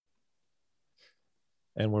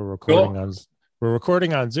and Cool. we're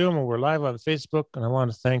recording on Zoom, and we're live on Facebook. And I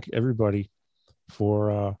want to thank everybody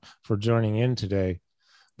for joining in today.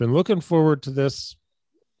 Been looking forward to this.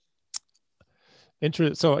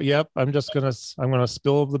 So, yep, I'm gonna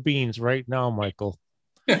spill the beans right now, Michael.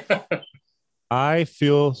 I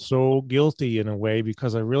feel so guilty in a way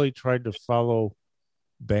because I really tried to follow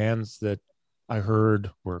bands that I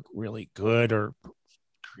heard were really good or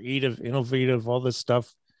creative, innovative, all this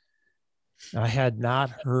stuff. I had not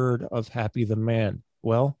heard of Happy the Man.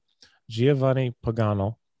 Well, Giovanni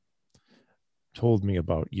Pagano told me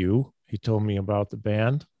about you. He told me about the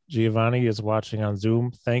band. Giovanni is watching on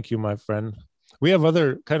Zoom. Thank you, my friend. We have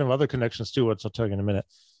other connections too, which I'll tell you in a minute.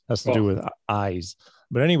 Has to do with eyes.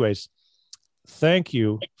 But anyways, thank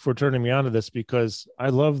you for turning me on to this because I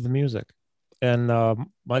love the music and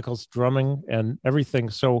Michael's drumming and everything.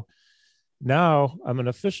 So now I'm an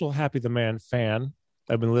official Happy the Man fan.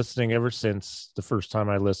 I've been listening ever since the first time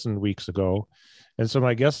I listened weeks ago. And so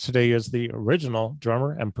my guest today is the original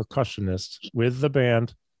drummer and percussionist with the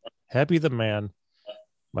band Happy the Man,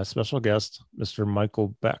 my special guest, Mr.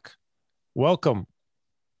 Michael Beck. Welcome.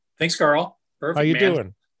 Thanks, Carl. Perfect. How you man.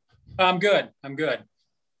 doing? I'm good.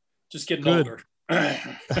 Just getting older.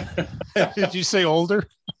 Did you say older?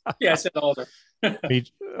 Yeah, I said older.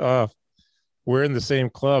 We're in the same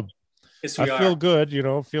club. Yes, we are. Feel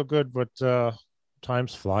good, but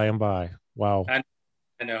time's flying by. Wow. I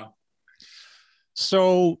know.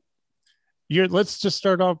 So let's just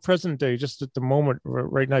start off present day, just at the moment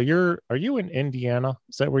right now. Are you in Indiana?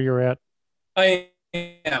 Is that where you're at? I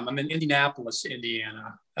am. I'm in Indianapolis,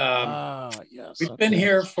 Indiana. Yes. We've been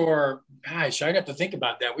here for, gosh, I'd have to think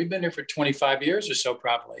about that. We've been here for 25 years or so,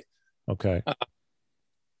 probably. Okay.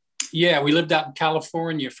 Yeah, we lived out in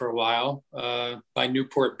California for a while, by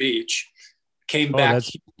Newport Beach. Came back.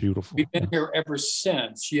 That's beautiful. We've been here ever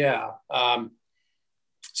since. Yeah.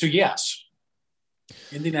 So yes,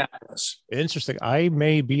 Indianapolis. Interesting. I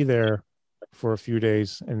may be there for a few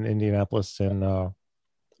days in Indianapolis in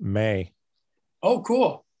May. Oh,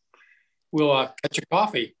 could catch a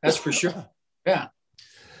coffee. That's for sure. Yeah.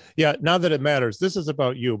 Yeah. Not that it matters. This is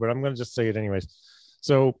about you, but I'm going to just say it anyways.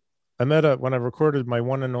 So I met when I recorded my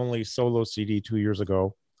one and only solo CD 2 years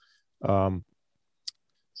ago.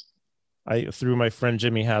 Through my friend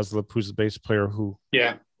Jimmy Haslip, who's the bass player who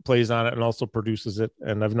plays on it and also produces it,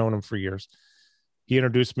 and I've known him for years. He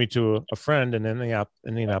introduced me to a friend in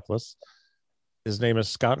Indianapolis. His name is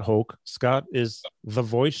Scott Hoke. Scott is the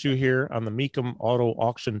voice you hear on the Mecum Auto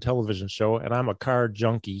Auction television show, and I'm a car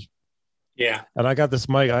junkie. Yeah. And I got this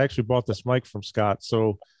mic. I actually bought this mic from Scott.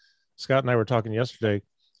 So Scott and I were talking yesterday.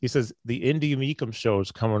 He says the Indie Mecum show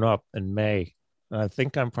is coming up in May, and I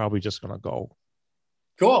think I'm probably just going to go.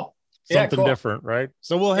 Cool. Something different, right?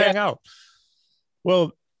 So we'll hang out.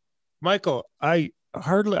 Well, Michael, I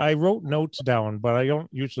wrote notes down, but I don't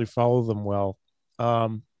usually follow them well.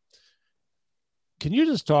 Can you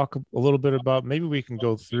just talk a little bit about, maybe we can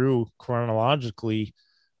go through chronologically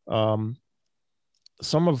some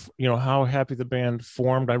of, how Happy the Band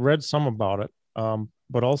formed? I read some about it,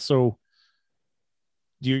 but also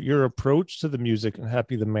your approach to the music and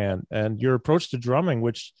Happy the Man and your approach to drumming,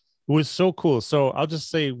 which was so cool. So I'll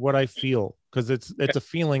just say what I feel, because it's a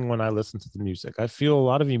feeling when I listen to the music. I feel a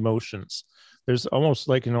lot of emotions. There's almost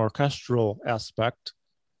like an orchestral aspect.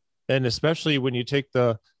 And especially when you take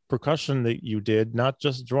the percussion that you did, not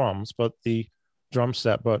just drums, but the drum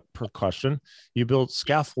set, but percussion, you built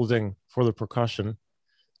scaffolding for the percussion.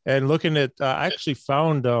 And looking at, I actually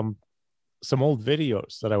found some old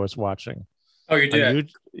videos that I was watching. Oh, you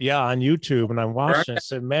did? On YouTube. And I'm watching. I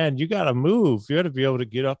said, man, you got to move. You got to be able to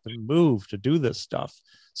get up and move to do this stuff.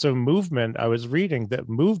 So movement, I was reading that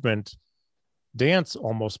movement, dance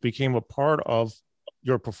almost became a part of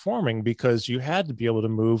your performing because you had to be able to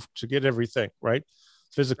move to get everything, right?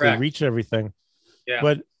 Physically reach everything. Yeah.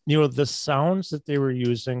 But, the sounds that they were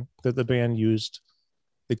using, that the band used,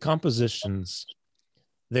 the compositions,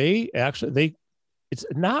 it's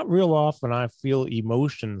not real often I feel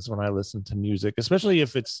emotions when I listen to music, especially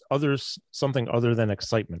if it's something other than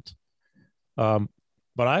excitement. But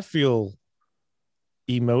I feel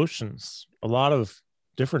emotions, a lot of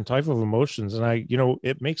different type of emotions, and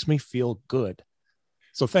it makes me feel good.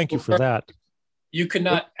 So thank you for that. You could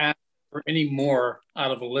not ask for any more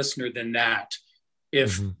out of a listener than that.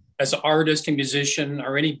 If as an artist, a musician,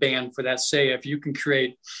 or any band for that, if you can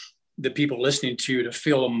create the people listening to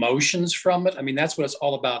feel emotions from it. I mean, that's what it's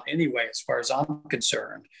all about anyway, as far as I'm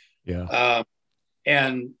concerned. Yeah.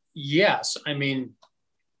 And yes, I mean,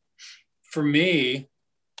 for me,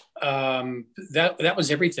 that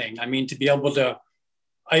was everything. I mean, to be able to,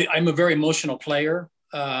 I'm a very emotional player.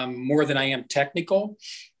 more than I am technical.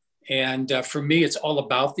 And for me, it's all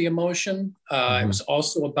about the emotion. It was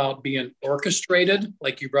also about being orchestrated,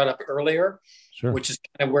 like you brought up earlier, Sure. which is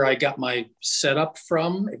kind of where I got my setup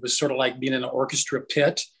from. It was sort of like being in an orchestra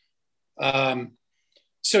pit.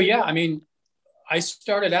 So, yeah, I mean, I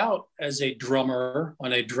started out as a drummer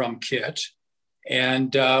on a drum kit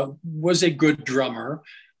and was a good drummer,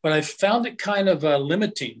 but I found it kind of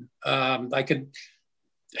limiting.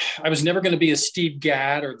 I was never going to be a Steve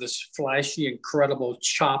Gadd or this flashy, incredible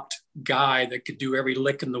chopped guy that could do every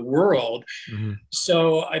lick in the world.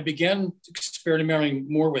 So I began experimenting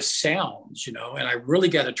more with sounds, and I really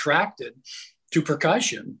got attracted to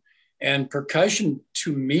percussion. And percussion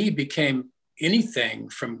to me became anything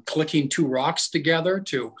from clicking two rocks together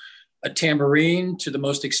to a tambourine to the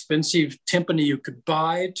most expensive timpani you could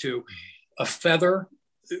buy to a feather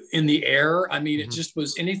in the air. I mean, it just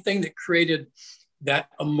was anything that created that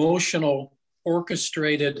emotional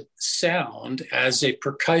orchestrated sound as a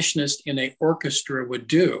percussionist in an orchestra would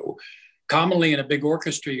do. Commonly in a big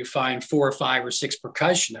orchestra, you find 4 or 5 or 6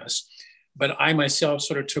 percussionists, but I myself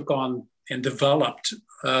sort of took on and developed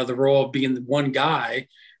the role of being the one guy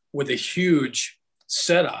with a huge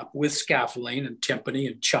setup with scaffolding and timpani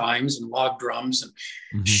and chimes and log drums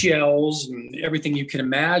and shells and everything you can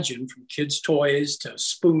imagine, from kids' toys to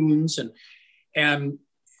spoons. And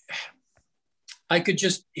I could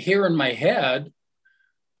just hear in my head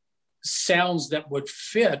sounds that would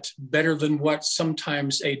fit better than what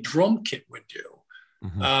sometimes a drum kit would do.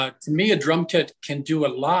 To me, a drum kit can do a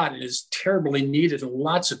lot and is terribly needed in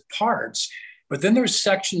lots of parts. But then there's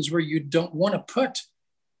sections where you don't want to put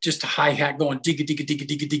just a hi-hat going digga, digga, digga,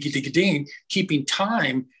 digga, digga, digga, ding, keeping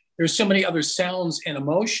time. There's so many other sounds and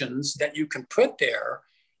emotions that you can put there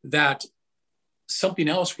that something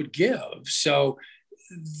else would give. So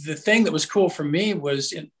the thing that was cool for me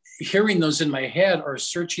was hearing those in my head or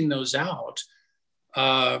searching those out,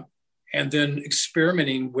 and then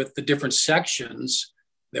experimenting with the different sections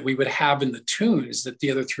that we would have in the tunes that the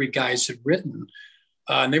other 3 guys had written.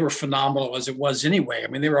 And they were phenomenal as it was anyway. I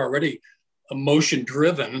mean, they were already emotion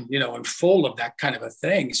driven, and full of that kind of a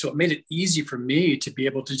thing. So it made it easy for me to be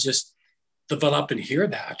able to just develop and hear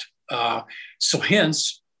that. So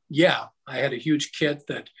hence, yeah, I had a huge kit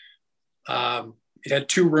that it had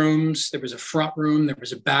 2 rooms. There was a front room, there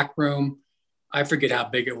was a back room. I forget how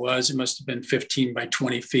big it was. It must have been 15 by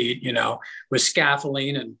 20 feet, with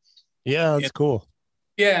scaffolding. And yeah, that's cool.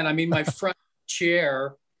 Yeah. And I mean, my front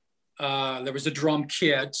chair, there was a drum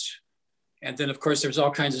kit. And then, of course, there was all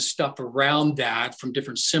kinds of stuff around that, from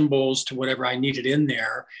different cymbals to whatever I needed in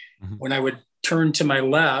there. When I would turn to my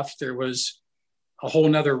left, there was a whole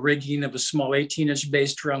nother rigging of a small 18-inch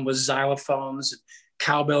bass drum with xylophones and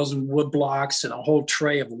cowbells and wood blocks and a whole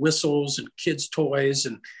tray of whistles and kids' toys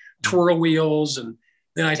and twirl wheels. And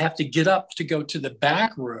then I'd have to get up to go to the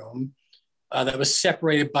back room that was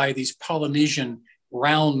separated by these Polynesian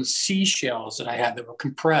round seashells that I had that were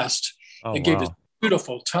compressed. They gave this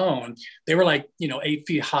beautiful tone. They were like, 8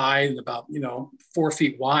 feet high and about, 4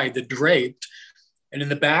 feet wide, the draped. And in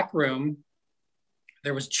the back room,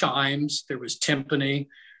 there was chimes, there was timpani,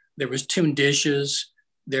 there was tuned dishes,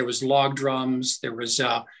 there was log drums, there was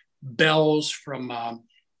bells from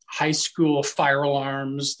high school fire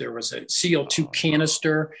alarms, there was a CO2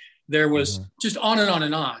 canister, there was just on and on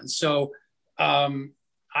and on. So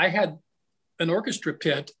I had an orchestra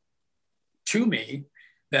pit to me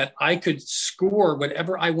that I could score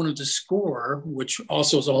whatever I wanted to score, which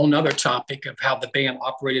also is a whole nother topic of how the band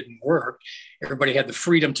operated and worked. Everybody had the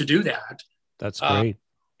freedom to do that. That's great.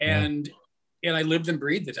 And I lived and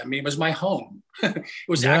breathed it. I mean, it was my home. It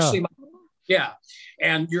was actually my,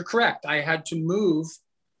 and you're correct. I had to move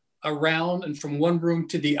around and from one room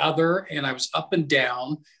to the other, and I was up and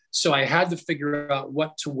down. So I had to figure out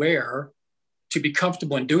what to wear to be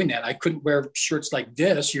comfortable in doing that. I couldn't wear shirts like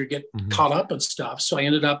this. You get caught up in stuff. So I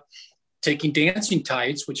ended up taking dancing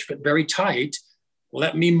tights, which fit very tight,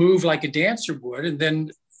 let me move like a dancer would. And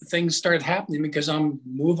then things started happening because I'm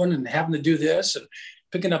moving and having to do this and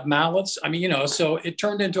picking up mallets. I mean, so it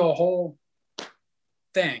turned into a whole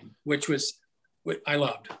thing, which was what I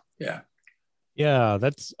loved. Yeah. Yeah,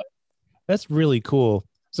 that's really cool.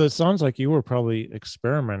 So it sounds like you were probably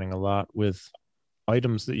experimenting a lot with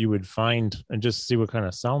items that you would find and just see what kind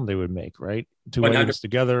of sound they would make, right? 2 items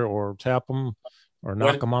together, or tap them or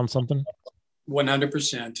knock them on something.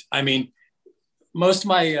 100%. I mean, most of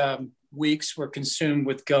my weeks were consumed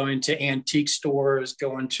with going to antique stores,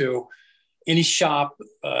 going to any shop,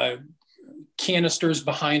 canisters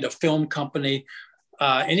behind a film company,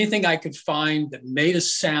 anything I could find that made a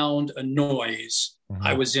sound, a noise,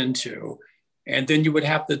 I was into. And then you would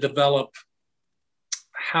have to develop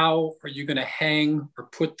how are you going to hang or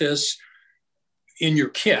put this in your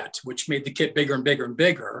kit, which made the kit bigger and bigger and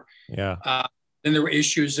bigger. Yeah. Then there were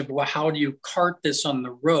issues of, well, how do you cart this on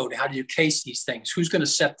the road? How do you case these things? Who's going to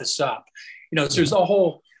set this up? You know, so there's a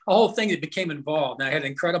whole thing that became involved. And I had an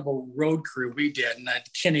incredible road crew we did. And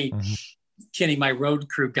Kenny, my road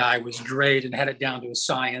crew guy, was great and had it down to a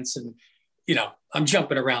science. And, you know, I'm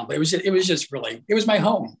jumping around, but it was just really, it was my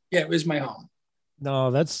home. Yeah, it was my home.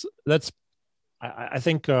 No, I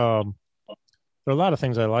think there are a lot of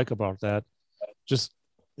things I like about that. Just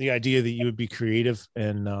the idea that you would be creative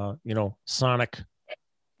and, you know, sonic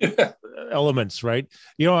elements, right?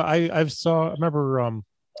 You know, I remember a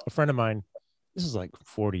friend of mine, this is like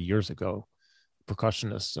 40 years ago,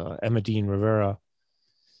 percussionist, Emadine Rivera.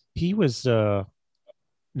 He was,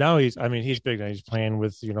 now he's big now. He's playing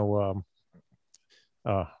with, you know,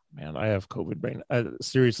 man, I have COVID brain.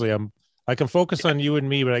 Seriously, I can focus on you and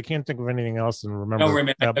me, but I can't think of anything else and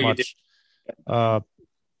remember that much.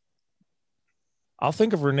 I'll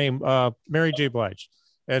think of her name, Mary J. Blige,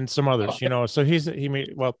 and some others, you know. So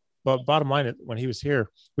but bottom line, when he was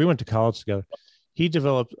here, we went to college together. He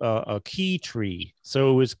developed a key tree.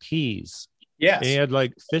 So it was keys. Yes. He had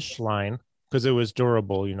like fish line because it was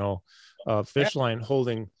durable, you know, fish line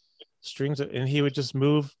holding strings. And he would just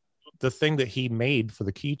move the thing that he made for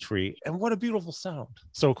the key tree. And what a beautiful sound.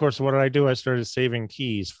 So, of course, what did I do? I started saving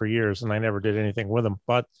keys for years and I never did anything with them.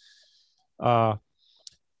 But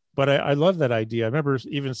I love that idea. I remember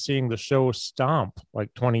even seeing the show Stomp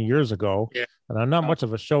like 20 years ago. Yeah. And I'm not much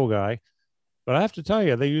of a show guy, but I have to tell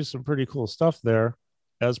you, they use some pretty cool stuff there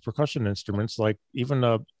as percussion instruments, like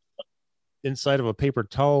even inside of a paper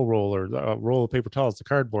towel roller, a roll of paper towels, the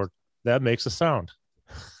cardboard, that makes a sound.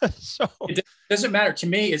 So it doesn't matter. To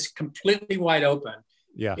me, it's completely wide open.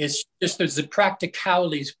 Yeah. It's just there's the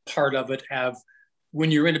practicalities part of it of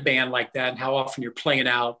when you're in a band like that and how often you're playing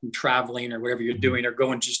out and traveling or whatever you're doing or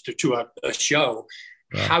going just to a show,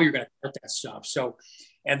 how you're going to cut that stuff. So,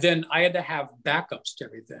 and then I had to have backups to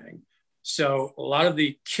everything. So a lot of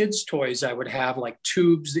the kids' toys I would have, like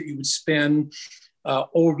tubes that you would spin,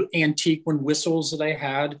 old antique whistles that I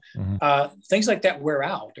had, things like that wear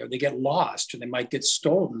out or they get lost or they might get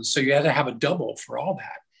stolen. So you had to have a double for all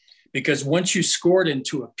that because once you scored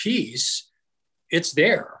into a piece, it's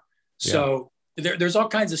there. Yeah. So there's all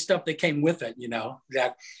kinds of stuff that came with it, you know,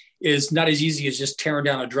 that is not as easy as just tearing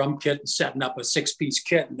down a drum kit and setting up a 6-piece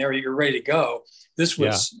kit and there you're ready to go. This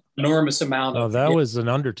was enormous amount of. That was an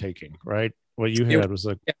undertaking, right? What you had was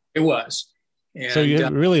like. It was. And, so you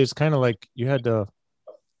really, it's kind of like you had to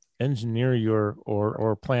engineer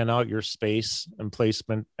or plan out your space and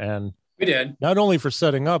placement. And we did. Not only for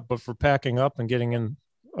setting up, but for packing up and getting in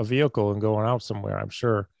a vehicle and going out somewhere, I'm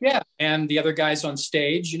sure. Yeah. And the other guys on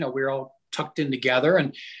stage, you know, we were all tucked in together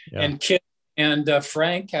and Kit and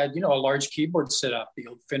Frank had, you know, a large keyboard set up, the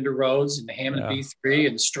old Fender Rhodes and the Hammond B3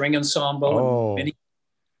 and string ensemble.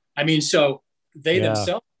 So they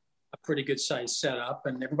themselves a pretty good size setup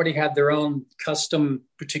and everybody had their own custom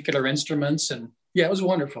particular instruments. And yeah, it was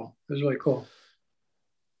wonderful. It was really cool.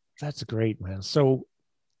 That's great, man. So,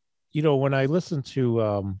 you know, when I listen to,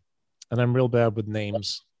 and I'm real bad with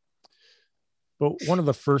names, but one of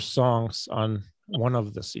the first songs on one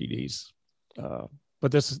of the CDs,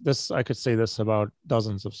 but this I could say this about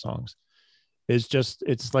dozens of songs, is just,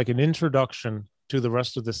 it's like an introduction to the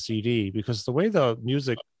rest of the CD because the way the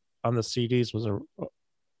music on the CDs was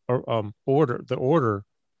order.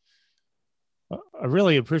 I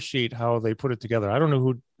really appreciate how they put it together. I don't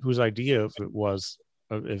know whose idea if it was,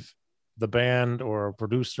 if the band or a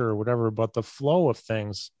producer or whatever, but the flow of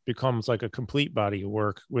things becomes like a complete body of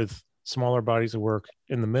work with smaller bodies of work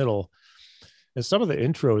in the middle. And some of the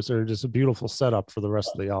intros are just a beautiful setup for the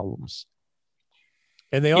rest of the albums.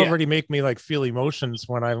 And they already make me like feel emotions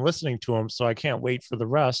when I'm listening to them. So I can't wait for the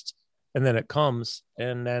rest. And then it comes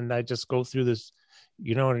and then I just go through this,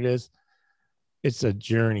 you know what it is? It's a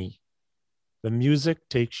journey. The music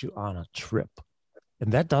takes you on a trip.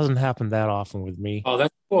 And that doesn't happen that often with me. Oh,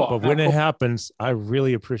 that's cool. But when it happens, I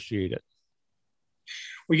really appreciate it.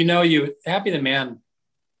 Well, you know, Happy the Man,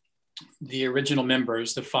 the original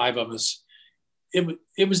members, the 5 of us,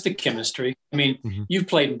 it was the chemistry. I mean, you've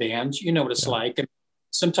played in bands, you know what it's like. And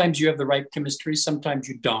sometimes you have the right chemistry, sometimes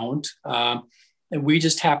you don't. And we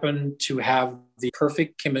just happen to have the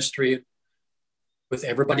perfect chemistry with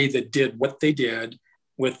everybody that did what they did,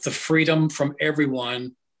 with the freedom from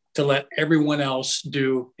everyone to let everyone else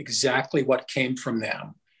do exactly what came from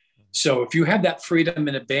them. So if you have that freedom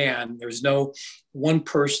in a band, there's no one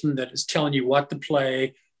person that is telling you what to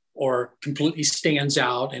play or completely stands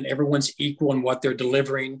out and everyone's equal in what they're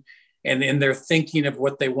delivering. and in their thinking of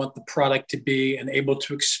what they want the product to be and able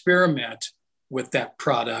to experiment with that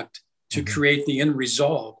product to create the end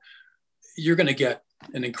result, you're going to get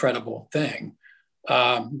an incredible thing.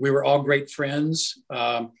 We were all great friends.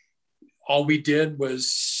 All we did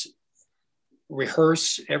was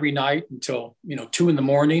rehearse every night until 2 a.m,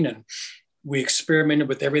 and we experimented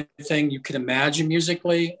with everything you could imagine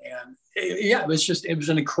musically. And it was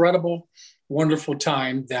an incredible, wonderful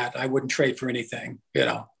time that I wouldn't trade for anything.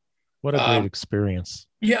 What a great experience.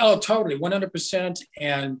 Yeah, oh, totally, 100%.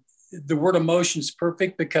 And the word emotion is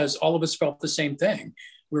perfect because all of us felt the same thing.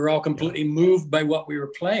 We were all completely moved by what we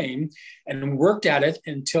were playing and worked at it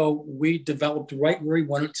until we developed right where we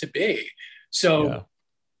wanted to be. So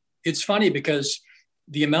it's funny because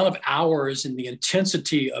the amount of hours and the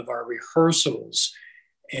intensity of our rehearsals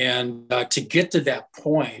and to get to that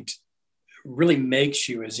point really makes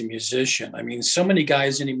you as a musician. I mean, so many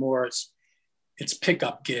guys anymore, it's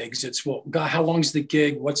pickup gigs. It's, well, God, how long's the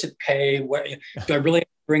gig? What's it pay? What do I really have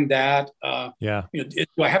to bring that?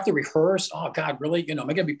 Do I have to rehearse? Oh God, really? Am I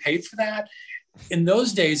going to be paid for that? In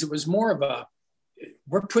those days, it was more of a,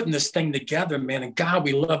 we're putting this thing together, man. And God,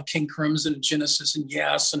 we love King Crimson and Genesis and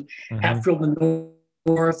Yes and Hatfield and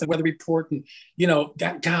North and Weather Report. And,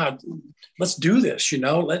 that, God, let's do this,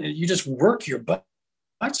 you just work your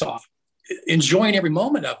butts off, enjoying every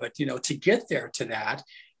moment of it, to get there to that.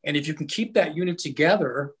 And if you can keep that unit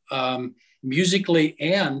together, musically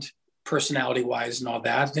and personality wise and all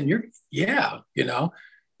that, then then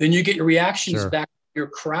you get your reactions back to your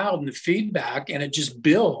crowd and the feedback, and it just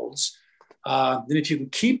builds. Then if you can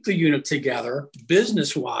keep the unit together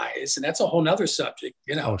business wise, and that's a whole nother subject,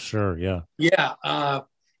 Oh, sure. Yeah. Yeah.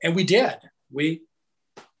 And we did, it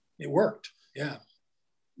worked. Yeah.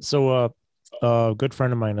 So a good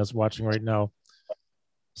friend of mine is watching right now,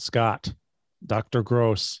 Scott, Dr.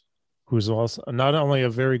 Gross, who's also not only a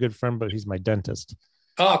very good friend, but he's my dentist.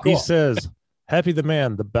 Oh, cool. He says, Happy the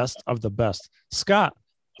man, the best of the best. Scott,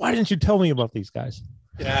 why didn't you tell me about these guys?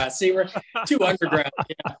 Yeah, see, we're too underground.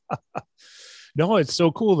 Yeah. No, it's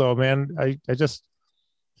so cool though, man. I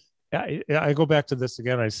go back to this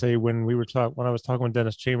again. I say when I was talking with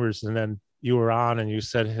Dennis Chambers, and then you were on and you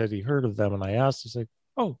said, had he heard of them? And I asked, he's like,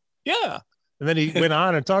 oh yeah. And then he went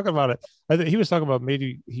on and talked about it. I think he was talking about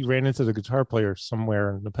maybe he ran into the guitar player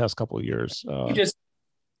somewhere in the past couple of years.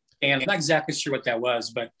 And I'm not exactly sure what that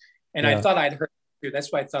was, but I thought I'd heard it too.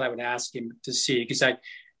 That's why I thought I would ask him to see, because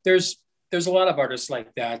there's a lot of artists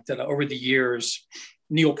like that over the years.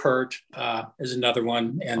 Neil Peart is another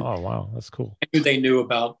one, and oh wow, that's cool. I knew they knew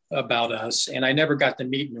about us, and I never got to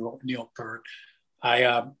meet Neil Peart.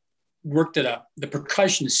 I worked at the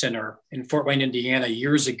Percussion Center in Fort Wayne, Indiana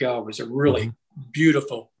years ago. It was a really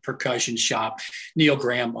beautiful percussion shop. Neil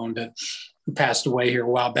Graham owned it, who passed away here a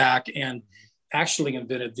while back, and actually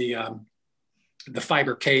invented the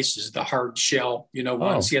fiber cases, the hard shell,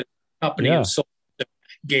 ones. He had a company who sold to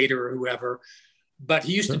Gator or whoever, but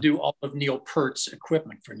he used to do all of Neil Peart's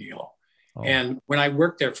equipment for Neil. Oh. And when I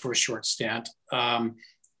worked there for a short stint,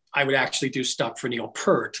 I would actually do stuff for Neil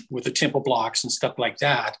Peart with the tempo blocks and stuff like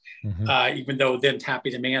that. Even though then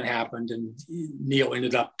Happy the Man happened and Neil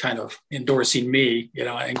ended up kind of endorsing me,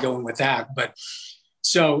 and going with that. But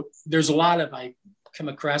so there's a lot of, I come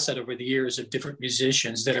across that over the years of different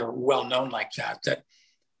musicians that are well known like that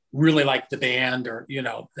really like the band, or,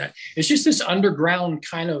 that it's just this underground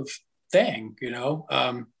kind of thing,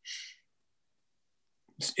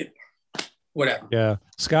 whatever. Yeah.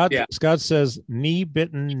 Scott says Knee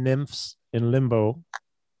Bitten Nymphs in Limbo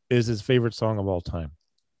is his favorite song of all time.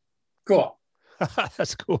 Cool.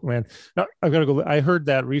 That's cool, man. Now, I've got to go. I heard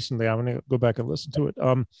that recently. I'm going to go back and listen to it.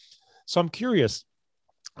 So I'm curious.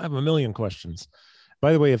 I have a million questions.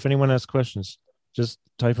 By the way, if anyone has questions, just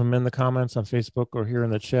type them in the comments on Facebook or here in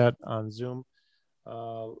the chat on Zoom.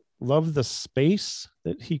 Love the space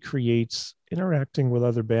that he creates interacting with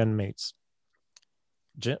other bandmates.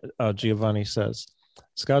 Giovanni says.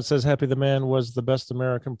 Scott says Happy the Man was the best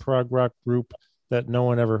American prog rock group that no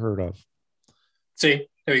one ever heard of. See,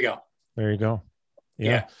 there you go. There you go.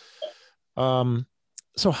 Yeah.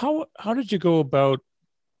 So how did you go about,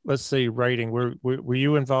 let's say, writing? Were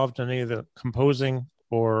you involved in any of the composing,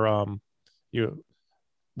 or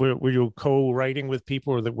were you co-writing with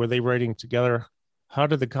people, or were they writing together? How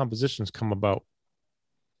did the compositions come about?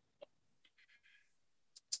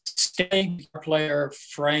 Sting player,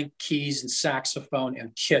 Frank keys and saxophone,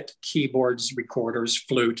 and Kit keyboards, recorders,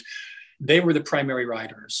 flute. They were the primary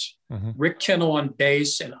writers. Rick Kendall on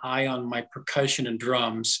bass and I on my percussion and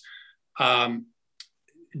drums.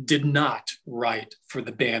 Did not write for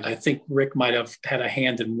the band. I think Rick might have had a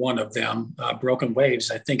hand in one of them, Broken Waves,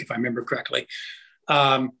 I think, if I remember correctly.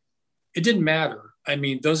 it didn't matter. I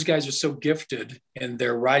mean, those guys are so gifted in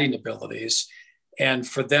their writing abilities. And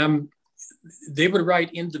for them, they would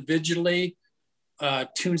write individually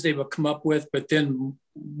tunes they would come up with, but then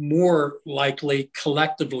more likely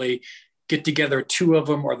collectively get together two of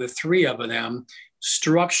them or the three of them,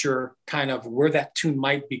 structure kind of where that tune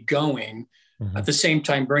might be going. At the same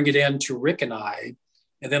time, bring it in to Rick and I.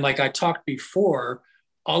 And then, like I talked before,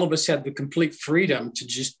 all of us had the complete freedom to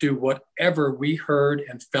just do whatever we heard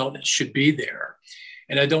and felt it should be there.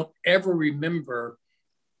 And I don't ever remember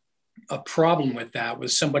a problem with that,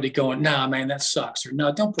 with somebody going, nah, man, that sucks. Or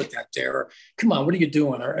no, don't put that there. Or come on, what are you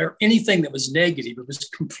doing? Or anything that was negative. It was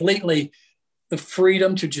completely the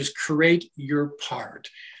freedom to just create your part.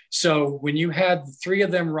 So when you had the three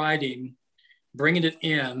of them writing, bringing it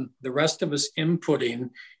in, the rest of us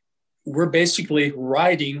inputting, we're basically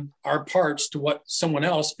writing our parts to what someone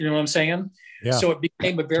else, you know what I'm saying? Yeah. So it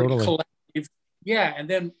became a very collective. Yeah. And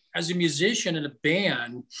then as a musician in a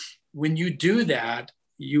band, when you do that,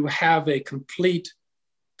 you have a complete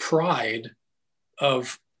pride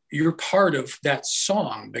of you're part of that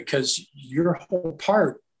song because your whole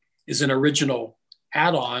part is an original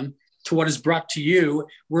add-on to what is brought to you.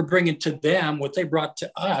 We're bringing to them what they brought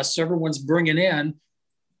to us. Everyone's bringing in,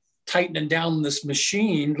 tightening down this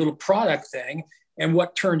machine, little product thing. And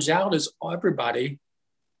what turns out is everybody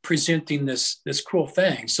presenting this cool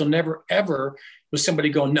thing. So never, ever was somebody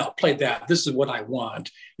going, no, play that. This is what I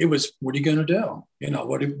want. It was, what are you going to do? You know,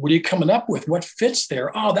 what are you coming up with? What fits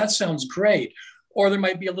there? Oh, that sounds great. Or there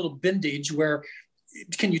might be a little bindage where,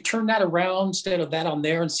 can you turn that around instead of that on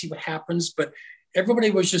there and see what happens? But everybody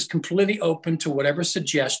was just completely open to whatever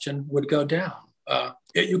suggestion would go down.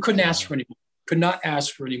 You couldn't ask for any, could not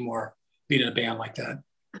ask for any more being in a band like that.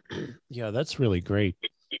 Yeah, that's really great.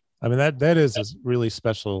 I mean, that is a really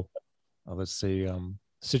special, let's say,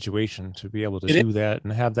 situation to be able to do that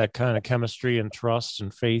and have that kind of chemistry and trust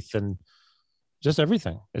and faith and just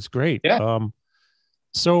everything. It's great. Yeah.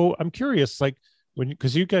 So I'm curious, like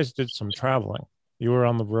because you guys did some traveling, you were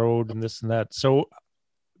on the road and this and that. So,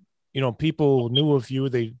 you know, people knew of you,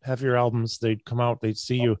 they'd have your albums, they'd come out, they'd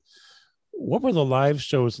see you. What were the live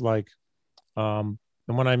shows like? And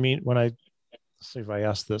when I see if I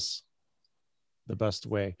ask this the best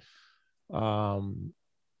way,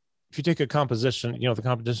 if you take a composition, you know, the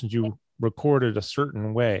compositions you recorded a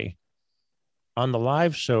certain way on the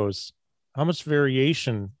live shows, how much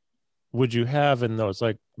variation would you have in those?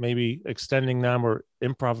 Like maybe extending them or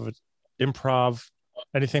improv,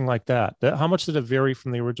 anything like that? How much did it vary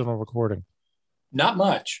from the original recording? Not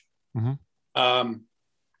much. Mm-hmm.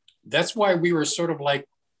 That's why we were sort of like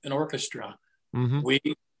an orchestra.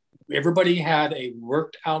 Mm-hmm. Everybody had a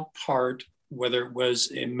worked out part, whether it was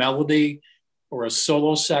a melody or a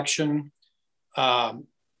solo section, and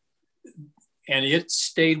it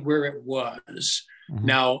stayed where it was. Mm-hmm.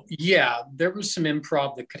 Now, yeah, there was some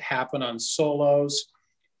improv that could happen on solos.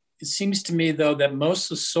 It seems to me, though, that most of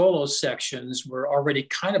the solo sections were already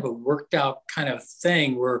kind of a worked out kind of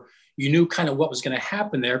thing where you knew kind of what was going to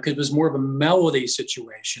happen there because it was more of a melody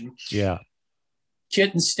situation. Yeah.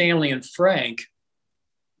 Kit and Stanley and Frank,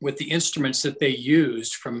 with the instruments that they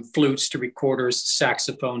used, from flutes to recorders,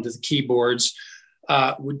 saxophone to the keyboards,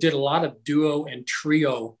 we did a lot of duo and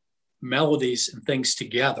trio melodies and things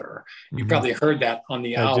together. Mm-hmm. You probably heard that on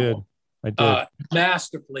the album. I did.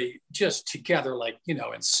 Masterfully, just together, like, you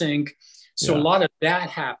know, in sync. So a lot of that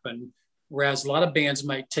happened, whereas a lot of bands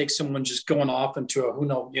might take someone just going off into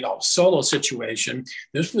a solo situation.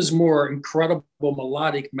 This was more incredible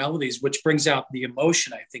melodic melodies, which brings out the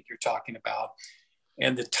emotion I think you're talking about.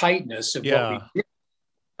 And the tightness of what we did,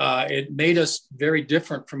 it made us very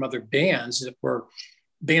different from other bands that were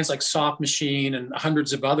bands like Soft Machine and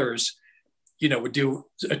hundreds of others, you know, would do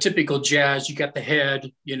a typical jazz. You got the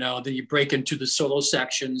head, you know, then you break into the solo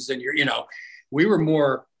sections, then we were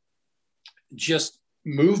more just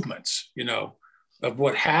movements, you know, of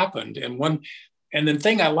what happened. And the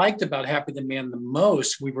thing I liked about Happy the Man the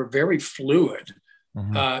most, we were very fluid.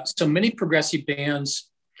 Mm-hmm. So many progressive bands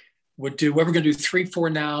would do, we're going to do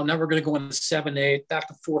 3/4 now we're going to go into 7/8, back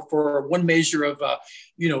to 4/4, one measure of,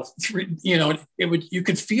 3, you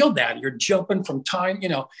could feel that you're jumping from time,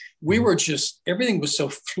 we were just, everything was so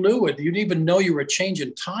fluid. You didn't even know you were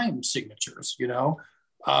changing time signatures,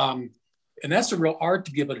 and that's a real art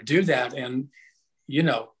to be able to do that. And,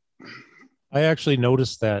 I actually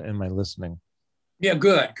noticed that in my listening. Yeah,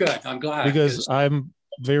 good. I'm glad. Because I'm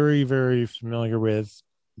very, very familiar with,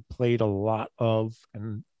 played a lot of,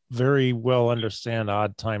 and very well understand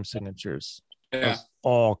odd time signatures of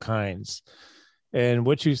all kinds. And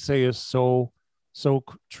what you say is so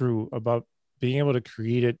true about being able to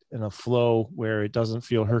create it in a flow where it doesn't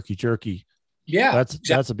feel herky jerky. Yeah,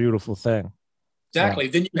 that's a beautiful thing. Exactly.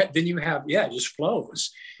 Then you have it just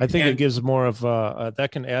flows. I think it gives more of that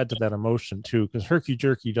can add to that emotion too, because herky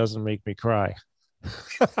jerky doesn't make me cry.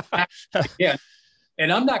 Yeah.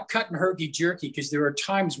 And I'm not cutting herky jerky because there are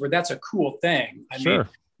times where that's a cool thing. I mean,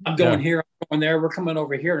 I'm going here, I'm going there, we're coming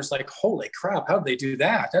over here. And it's like, holy crap, how did they do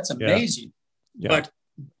that? That's amazing. Yeah. But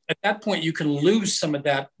at that point, you can lose some of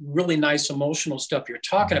that really nice emotional stuff you're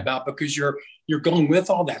talking about because you're going with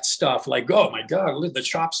all that stuff. Like, oh my God, look at the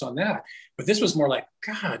chops on that. But this was more like,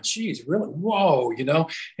 God, geez, really? Whoa, and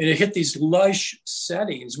it hit these lush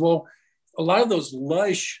settings. Well, a lot of those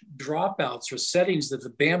lush dropouts or settings that the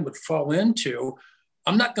band would fall into,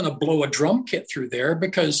 I'm not going to blow a drum kit through there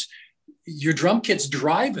because your drum kit's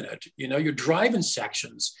driving it, you're driving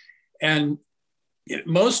sections. And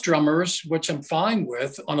most drummers, which I'm fine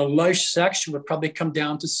with, on a lush section would probably come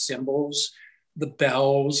down to cymbals, the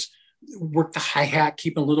bells, work the hi-hat,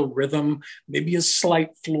 keep a little rhythm, maybe a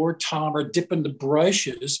slight floor tom or dip into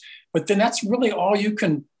brushes. But then that's really all you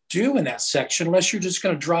can do in that section, unless you're just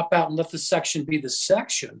going to drop out and let the section be the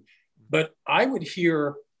section. But I would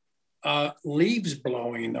hear leaves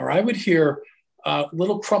blowing, or I would hear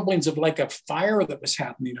little crumblings of like a fire that was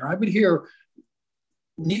happening, or I would hear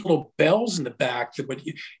neat little bells in the back that would,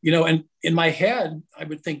 and in my head, I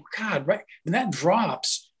would think, God, right, when that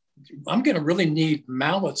drops, I'm going to really need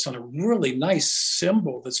mallets on a really nice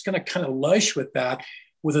cymbal that's going to kind of lush with that,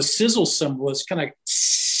 with a sizzle cymbal that's going to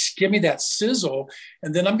give me that sizzle.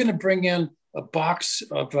 And then I'm going to bring in a box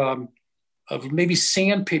of maybe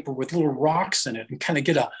sandpaper with little rocks in it and kind of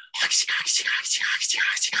get a,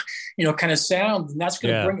 kind of sound. And that's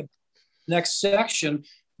going to bring it to the next section,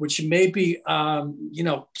 which maybe,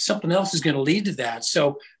 something else is going to lead to that.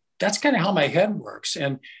 So that's kind of how my head works.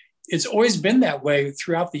 And it's always been that way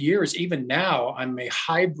throughout the years. Even now, I'm a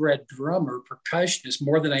hybrid drummer, percussionist,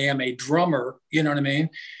 more than I am a drummer, you know what I mean?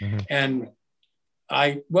 Mm-hmm. And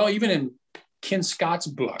even in Ken Scott's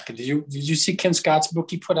book, did you see Ken Scott's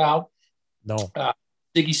book he put out? No.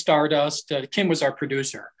 Ziggy Stardust. Ken was our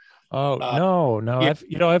producer. Oh, no.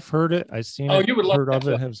 Yeah. I've heard it. I've seen it. You would love heard of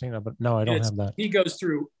it. Have seen it, but no, I don't have that. He goes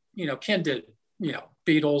through, Ken did,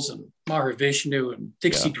 Beatles and Mahavishnu and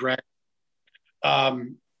Dixie Drake.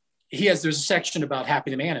 There's a section about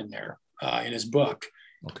Happy the Man in there in his book.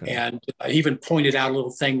 Okay. And he even pointed out a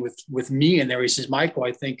little thing with me in there. He says, Michael,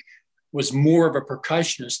 I think, was more of a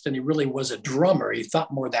percussionist than he really was a drummer. He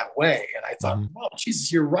thought more that way. And I thought, well,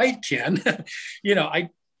 Jesus, you're right, Ken.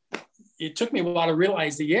 It took me a while to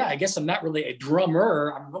realize that, I guess I'm not really a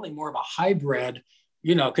drummer. I'm really more of a hybrid,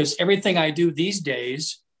 because everything I do these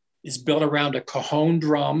days is built around a cajon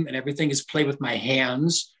drum and everything is played with my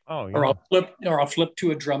hands. Oh, yeah. Or I'll flip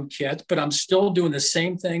to a drum kit, but I'm still doing the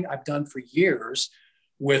same thing I've done for years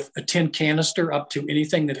with a tin canister up to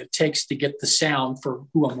anything that it takes to get the sound for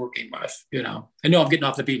who I'm working with. I know I'm getting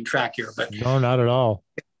off the beaten track here, but no, not at all.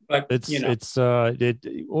 But so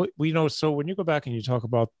when you go back and you talk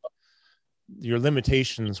about your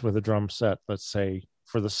limitations with a drum set, let's say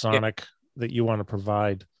for the sonic that you want to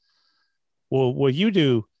provide, well, what you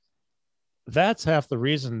do, that's half the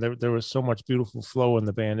reason there was so much beautiful flow in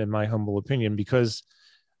the band, in my humble opinion, because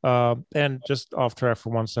and just off track for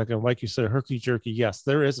 1 second, like you said, herky jerky, yes,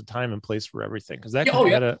 there is a time and place for everything, because that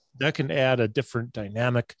can add a different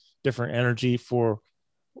dynamic, different energy for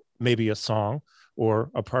maybe a song or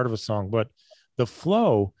a part of a song. But the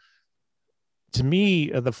flow, to me,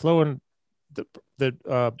 the flow and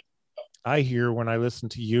that I hear when I listen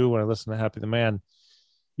to you, when I listen to Happy the Man,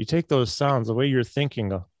 you take those sounds, the way you're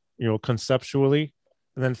thinking, conceptually,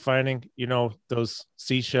 and then finding, those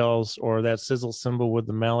seashells or that sizzle cymbal with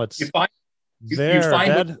the mallets.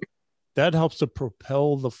 That helps to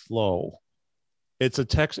propel the flow. It's a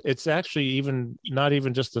text. It's actually not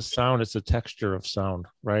even just a sound. It's a texture of sound,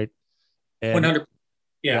 right? 100%.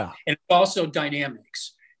 Yeah. And it's also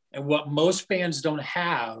dynamics. And what most bands don't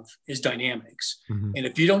have is dynamics. Mm-hmm. And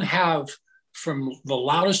if you don't have from the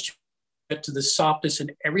loudest to the softest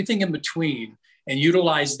and everything in between, and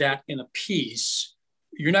utilize that in a piece,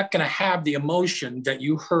 you're not going to have the emotion that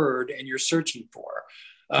you heard and you're searching for.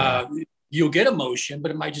 You'll get emotion, but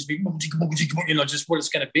it might just be, just what it's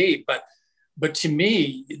going to be. But to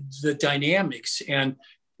me, the dynamics, and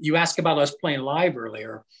you asked about us playing live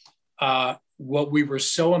earlier, what we were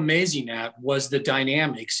so amazing at was the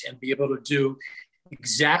dynamics, and be able to do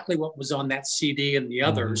exactly what was on that CD and the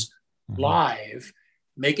others live,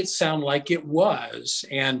 make it sound like it was.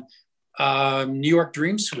 And New York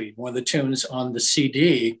Dream Suite, one of the tunes on the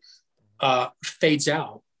CD, fades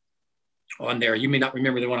out on there. You may not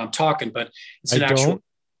remember the one I'm talking, but it's an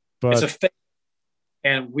it's a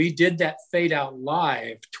And we did that fade out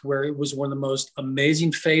live to where it was one of the most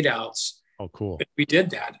amazing fade outs. Oh, cool. We did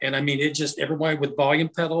that. And I mean, it just, everyone with volume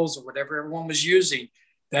pedals or whatever everyone was using,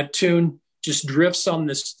 that tune just drifts on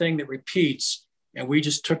this thing that repeats. And we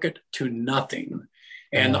just took it to nothing.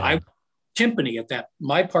 And I timpani at that,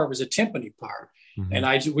 my part was a timpani part,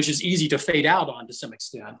 which is easy to fade out on to some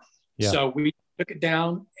extent. Yeah. So we took it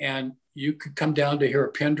down, and you could come down to hear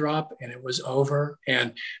a pin drop, and it was over.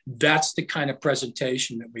 And that's the kind of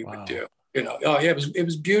presentation that we would do. You know, oh yeah, it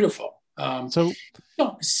was beautiful. So you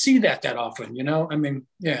don't see that often, you know. I mean,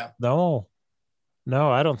 yeah. No,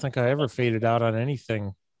 I don't think I ever faded out on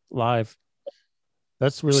anything live.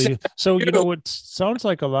 That's really so. You know, it sounds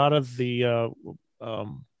like a lot of the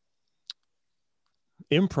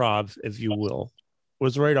improv, if you will,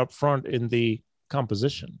 was right up front in the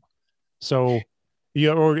composition. So,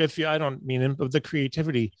 yeah, or if you, I don't mean the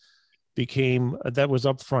creativity became that was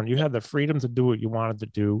up front. You had the freedom to do what you wanted to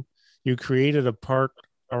do. You created a part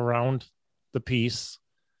around the piece.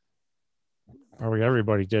 Probably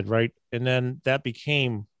everybody did, right? And then that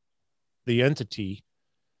became the entity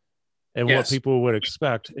and what people would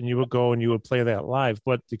expect. And you would go and you would play that live.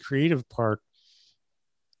 But the creative part,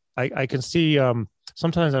 I can see,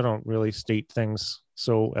 sometimes I don't really state things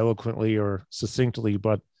so eloquently or succinctly,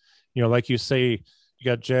 but, you know, like you say, you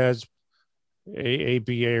got jazz, A,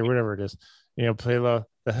 B, A, or whatever it is, you know, play the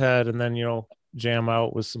head and then, you know, jam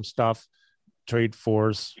out with some stuff, trade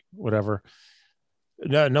fours, whatever.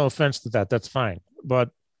 No offense to that. That's fine.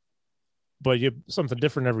 But you something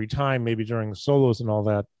different every time, maybe during the solos and all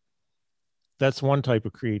that. That's one type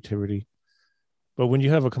of creativity. But when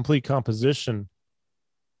you have a complete composition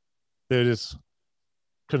that is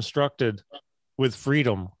constructed with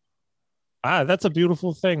freedom, that's a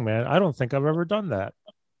beautiful thing, man. I don't think I've ever done that.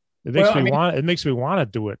 It makes me want to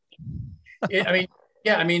do it. I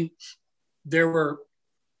mean, there were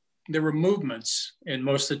movements in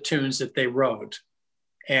most of the tunes that they wrote,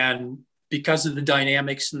 and because of the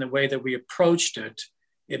dynamics and the way that we approached it,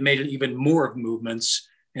 it made it even more of movements.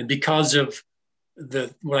 And because of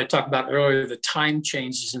what I talked about earlier, the time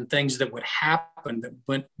changes and things that would happen that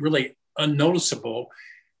went really unnoticeable,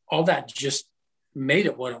 all that just made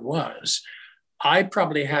it what it was. I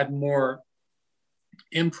probably had more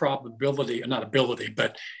improbability, not ability,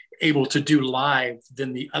 but able to do live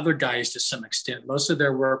than the other guys to some extent. Most of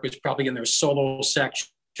their work was probably in their solo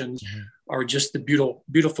sections or just the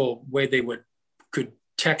beautiful way they could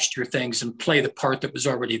texture things and play the part that was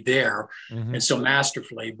already there and so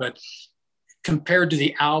masterfully. But compared to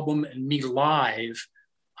the album and me live,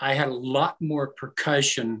 I had a lot more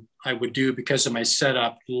percussion I would do because of my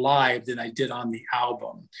setup live than I did on the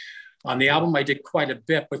album. On the album, I did quite a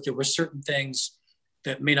bit, but there were certain things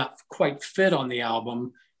that may not quite fit on the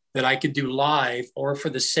album that I could do live, or for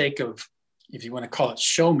the sake of, if you want to call it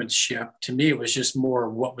showmanship, to me, it was just more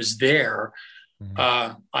what was there,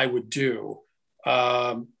 I would do.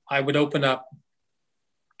 I would open up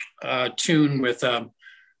a tune with,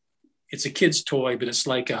 it's a kid's toy, but it's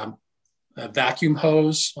like a vacuum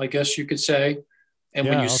hose, I guess you could say. And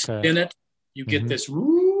when you spin it, you get this,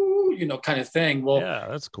 woo, you know, kind of thing. Well, yeah,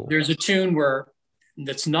 that's cool. There's a tune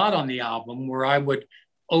that's not on the album where I would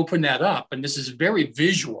open that up. And this is very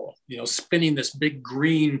visual, you know, spinning this big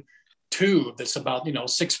green tube that's about,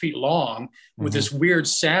 6 feet long with this weird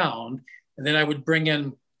sound. And then I would bring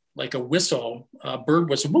in like a whistle, a bird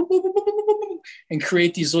whistle, boop, boop, boop, boop, boop, boop, and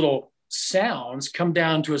create these little sounds, come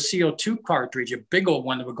down to a CO2 cartridge, a big old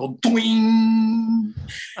one that would go doing,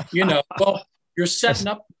 well, you're setting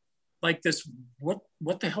up like this, what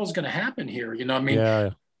the hell's going to happen here? You know what I mean? Yeah,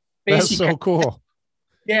 that's so cool.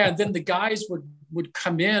 Yeah, and then the guys would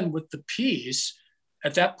come in with the piece.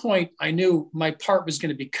 At that point, I knew my part was going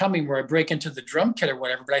to be coming where I break into the drum kit or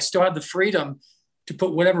whatever, but I still had the freedom to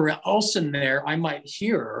put whatever else in there I might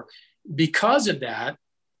hear. Because of that,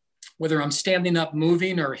 whether I'm standing up,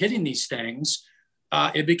 moving, or hitting these things,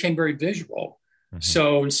 it became very visual.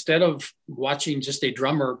 So instead of watching just a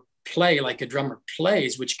drummer play like a drummer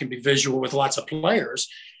plays, which can be visual with lots of players,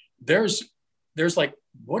 there's like,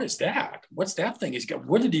 what is that? What's that thing he's got?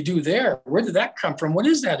 What did he do there? Where did that come from? What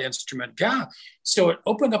is that instrument? God. So it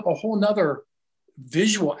opened up a whole nother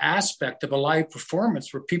visual aspect of a live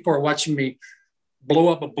performance where people are watching me blow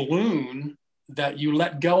up a balloon that you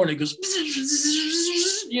let go and it goes,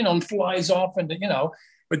 and flies off into,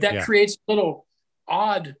 but that creates a little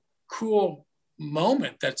odd, cool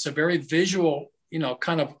moment. That's a very visual,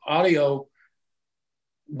 kind of audio.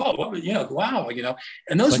 Whoa, wow,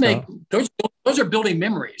 and those like those are building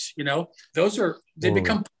memories, they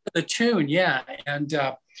become part of the tune. Yeah. And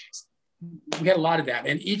we had a lot of that.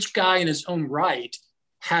 And each guy in his own right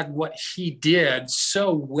had what he did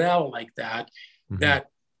so well like that, that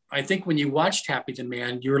I think when you watched Happy the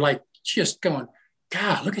Man, you were like just going,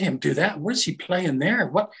 God, look at him do that. What is he playing there?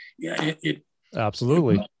 What? Yeah,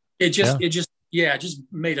 absolutely. It just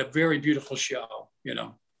made a very beautiful show, you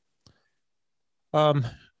know.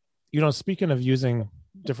 Speaking of using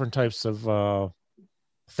different types of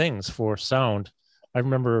things for sound, I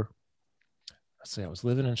remember, I was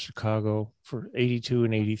living in Chicago for 82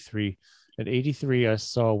 and 83. At 83, I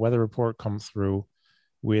saw a weather report come through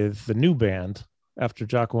with the new band after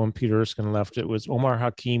Jocko and Peter Erskine left. It was Omar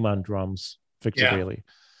Hakim on drums, Victor Bailey.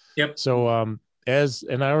 Yep. So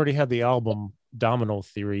and I already had the album Domino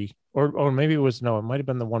Theory, or maybe it might have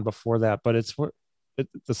been the one before that, but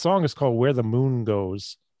the song is called Where the Moon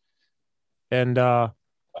Goes. And on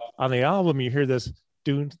the album, you hear this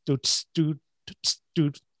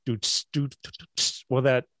well,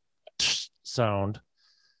 that sound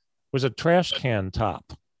was a trash can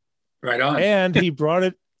top. Right on. And he brought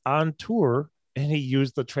it on tour, and he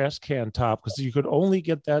used the trash can top because you could only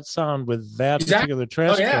get that sound with that particular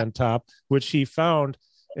trash can top, which he found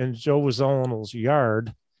in Joe Zawinul's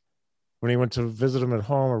yard when he went to visit him at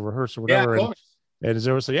home or rehearse or whatever. Yeah, and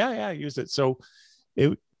Joe said, I used it. So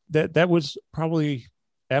that was probably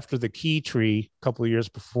after the Key Tree a couple of years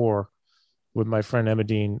before with my friend Emma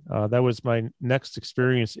Dean. That was my next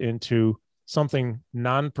experience into something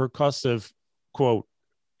non-percussive. Quote,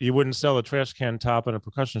 you wouldn't sell a trash can top in a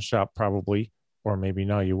percussion shop probably, or maybe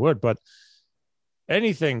now you would, but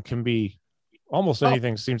almost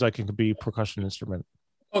anything seems like it could be percussion instrument.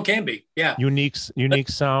 Oh, can be. Yeah. Unique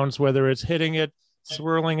sounds, whether it's hitting it,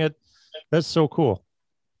 swirling it. That's so cool.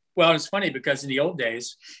 Well, it's funny because in the old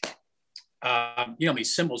days, you know how many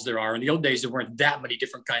cymbals there are. In the old days, there weren't that many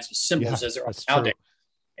different kinds of cymbals as there are nowadays.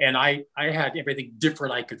 And I had everything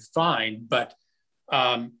different I could find, but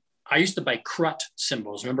I used to buy Crut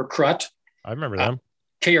cymbals. Remember Crut? I remember them.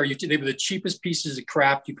 They were the cheapest pieces of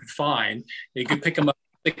crap you could find. You could pick them up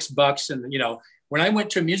for $6. And, you know, when I went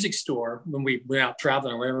to a music store, when we went out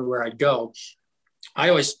traveling or wherever I'd go, I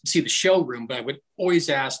always see the showroom, but I would always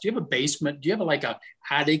ask, do you have a basement? Do you have like a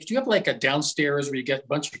attic? Do you have like a downstairs where you get a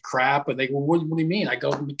bunch of crap? And they go, what do you mean? I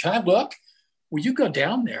go, can I look? Well, you go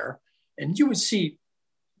down there and you would see,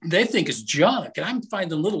 they think it's junk. And I'm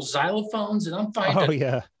finding little xylophones and I'm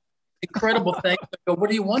finding incredible things. I go, what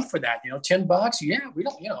do you want for that? You know, $10? Yeah, we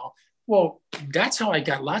don't, you know. Well, that's how I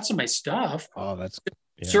got lots of my stuff. Oh, that's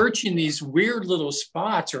searching these weird little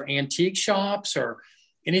spots or antique shops or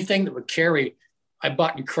anything that would carry. I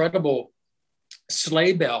bought incredible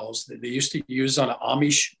sleigh bells that they used to use on an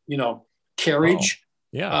Amish, you know, carriage.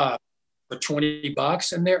 For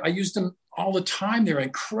 $20. And I used them all the time. They're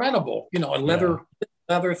incredible, you know, a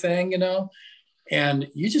leather thing, you know, and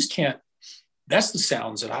you just can't, that's the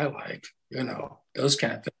sounds that I like, you know, those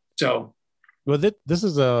kind of things. So, well, this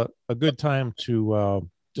is a good time to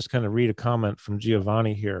just kind of read a comment from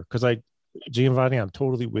Giovanni here. Giovanni, I'm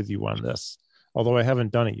totally with you on this, although I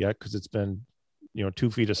haven't done it yet because it's been,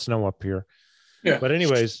 2 feet of snow up here. Yeah. But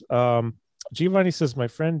anyways, Giovanni says, my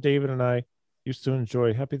friend David and I used to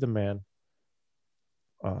enjoy Happy the Man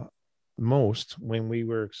most when we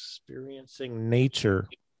were experiencing nature.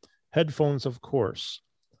 Headphones, of course.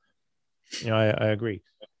 I agree.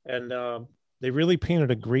 And they really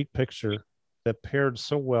painted a great picture that paired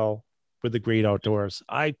so well with the great outdoors.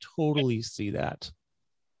 I totally see that.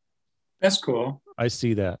 That's cool. I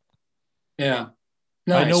see that. Yeah.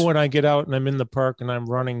 Nice. I know when I get out and I'm in the park and I'm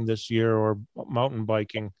running this year or mountain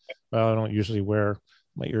biking, well, I don't usually wear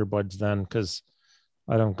my earbuds then because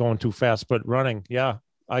I don't going too fast, but running,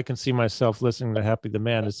 I can see myself listening to Happy the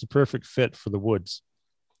Man. It's the perfect fit for the woods.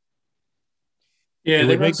 Yeah, it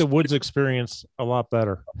would make the woods experience a lot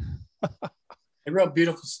better. They wrote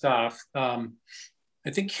beautiful stuff. I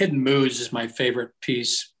think Hidden Moods is my favorite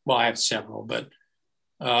piece. Well, I have several, but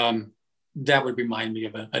that would remind me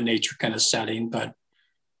of a nature kind of setting. But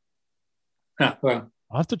I'll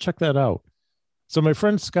have to check that out. So my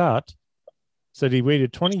friend Scott said he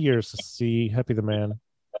waited 20 years to see Happy the Man.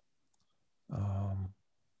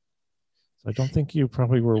 So I don't think you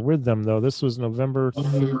probably were with them, though. This was November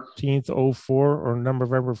 13th, 04 or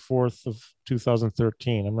November 4th of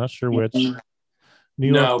 2013. I'm not sure which.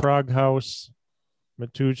 New York Prague House,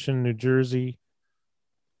 Metuchen, New Jersey,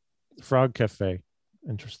 Frog Cafe.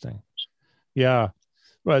 Interesting. Yeah.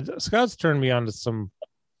 But Scott's turned me on to some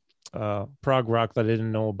prog rock that I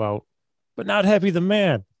didn't know about, but not Happy the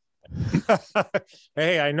Man.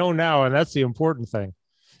 Hey, I know now, and that's the important thing.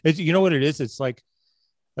 You know what it is? It's like,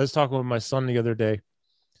 I was talking with my son the other day.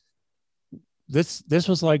 This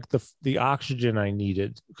was like the oxygen I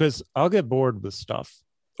needed, because I'll get bored with stuff,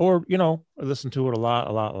 or, I listen to it a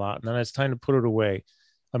lot. And then it's time to put it away.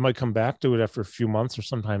 I might come back to it after a few months or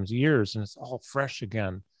sometimes years, and it's all fresh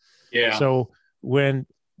again. Yeah. So when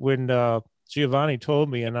Giovanni told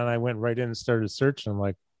me, and then I went right in and started searching, I'm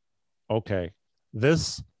like, okay,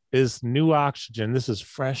 this is new oxygen. This is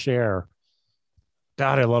fresh air.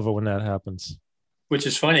 God, I love it when that happens. Which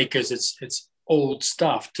is funny because it's old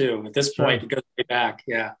stuff too. At this point, It goes way back.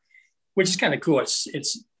 Yeah. Which is kind of cool.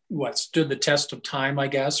 It's what stood the test of time, I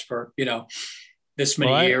guess, for, this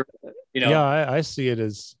many years. Yeah, I see it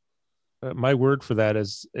as my word for that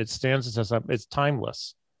is it stands the test of, it's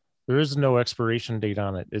timeless. There is no expiration date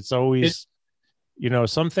on it. It's always,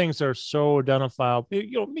 some things are so identifiable.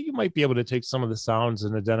 You might be able to take some of the sounds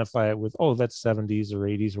and identify it with, oh, that's 70s or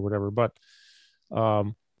 80s or whatever. But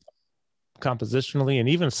compositionally and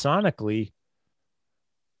even sonically,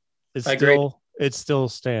 it still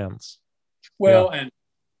stands. Well, yeah. And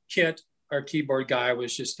Kit, our keyboard guy,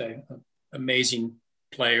 was just an amazing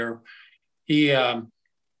player. He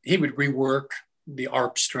would rework the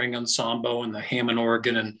ARP string ensemble and the Hammond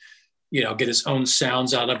organ and, get his own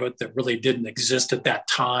sounds out of it that really didn't exist at that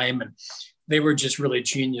time. And they were just really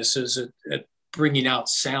geniuses at bringing out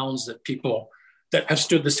sounds that that have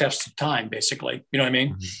stood the test of time, basically. You know what I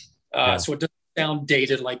mean? Mm-hmm. Yeah. So it doesn't sound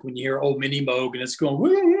dated like when you hear old Minnie Moog and it's going,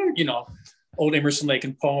 old Emerson, Lake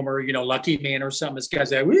and Palmer, Lucky Man or something. This guy's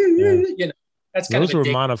that, that's kind those were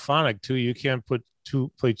monophonic too. You can't play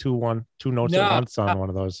two notes at once on one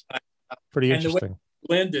of those. Pretty interesting.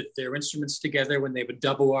 Blended their instruments together when they would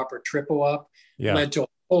double up or triple up, led to a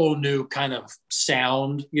whole new kind of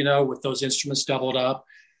sound, with those instruments doubled up.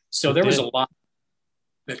 So there was a lot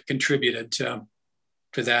that contributed to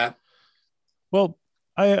that. Well,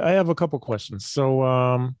 I have a couple questions.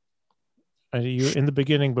 So, you in the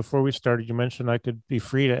beginning, before we started, you mentioned I could be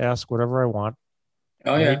free to ask whatever I want.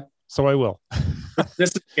 Oh, right? Yeah. So I will.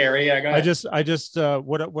 This is scary. One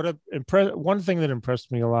thing that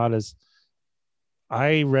impressed me a lot is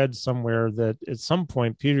I read somewhere that at some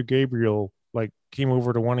point Peter Gabriel came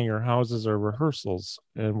over to one of your houses or rehearsals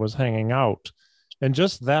and was hanging out, and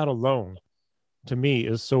just that alone to me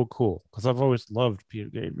is so cool because I've always loved Peter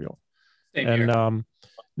Gabriel. Same here.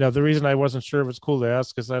 Now the reason I wasn't sure if it's cool to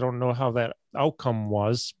ask is I don't know how that outcome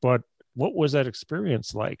was, but what was that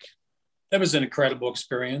experience like? That was an incredible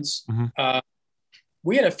experience. Mm-hmm.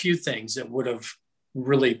 We had a few things that would have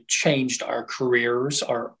really changed our careers,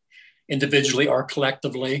 our individually or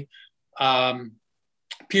collectively.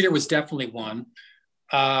 Peter was definitely one.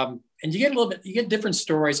 And you get different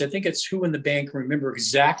stories. I think it's who in the band can remember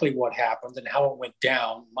exactly what happened and how it went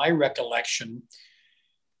down. My recollection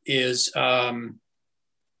is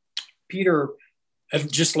Peter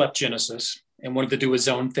had just left Genesis and wanted to do his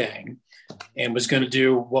own thing and was going to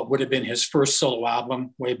do what would have been his first solo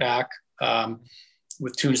album way back,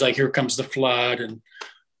 with tunes like Here Comes the Flood and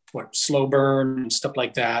Slow Burn and stuff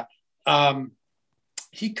like that.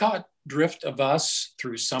 He caught drift of us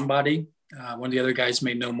through somebody. One of the other guys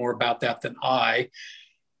may know more about that than I.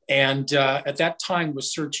 And at that time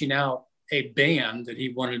was searching out a band that he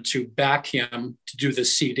wanted to back him to do the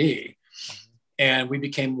CD. And we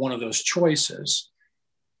became one of those choices.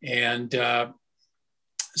 And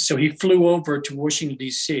so he flew over to Washington,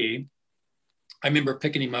 D.C. I remember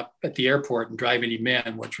picking him up at the airport and driving him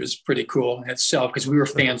in, which was pretty cool in itself because we were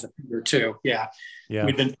fans of Peter too. Yeah.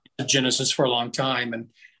 We'd been at Genesis for a long time, and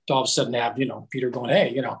to all of a sudden have, Peter going,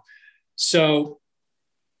 hey, So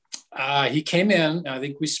he came in. I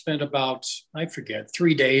think we spent about, I forget,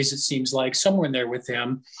 3 days, it seems like, somewhere in there with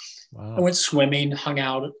him. Wow. I went swimming, hung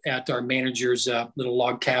out at our manager's little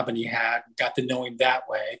log cabin he had, got to know him that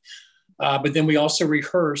way. But then we also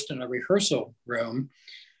rehearsed in a rehearsal room,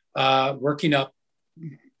 working up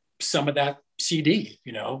some of that CD,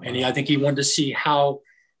 and I think he wanted to see how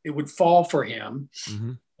it would fall for him.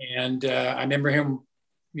 Mm-hmm. And I remember him,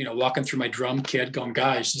 walking through my drum kit going,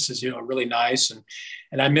 guys, this is, really nice.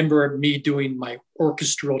 And I remember me doing my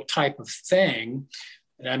orchestral type of thing.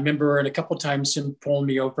 And I remember a couple of times him pulling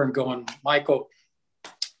me over and going, Michael,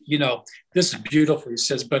 this is beautiful. He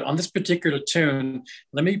says, but on this particular tune,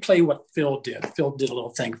 let me play what Phil did. Phil did a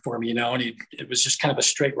little thing for me, and it was just kind of a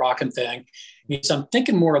straight rocking thing. He said, I'm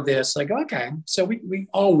thinking more of this. I go, okay. So we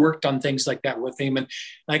all worked on things like that with him. And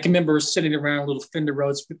I can remember sitting around a little Fender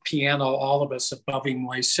Rhodes piano, all of us above him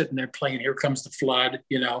while he's sitting there playing Here Comes the Flood,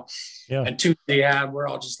 and tunes he had, we're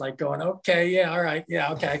all just like going, okay, yeah, all right.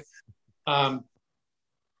 Yeah, okay.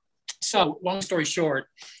 So long story short,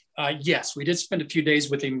 yes, we did spend a few days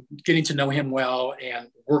with him, getting to know him well and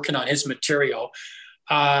working on his material.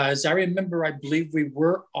 As I remember, I believe we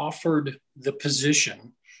were offered the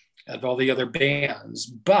position of all the other bands,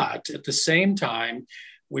 but at the same time,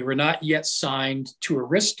 We were not yet signed to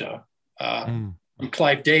Arista from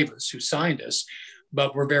Clive Davis, who signed us,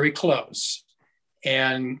 but we're very close.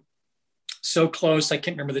 And so close, I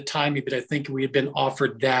can't remember the timing, but I think we had been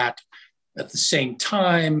offered that at the same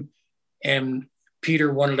time. And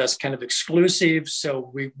Peter wanted us kind of exclusive. So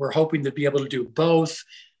we were hoping to be able to do both,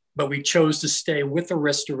 but we chose to stay with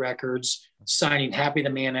Arista Records, signing Happy the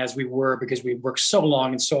Man as we were, because we worked so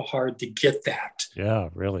long and so hard to get that. Yeah,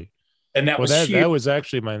 really. And that that was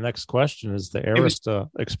actually my next question, is the Arista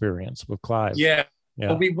experience with Clive. Yeah.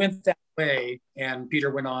 Well, we went that way, and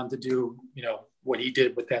Peter went on to do, what he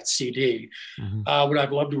did with that CD. Would I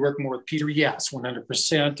love to work more with Peter? Yes,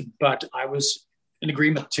 100%. But I was in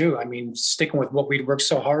agreement too. I mean, sticking with what we'd worked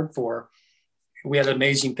so hard for, we had an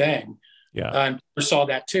amazing thing. Yeah. And Peter saw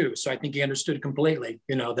that too. So I think he understood completely,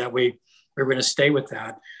 that we were going to stay with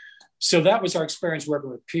that. So that was our experience working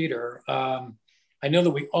with Peter. I know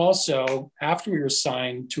that we also, after we were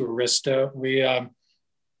signed to Arista, we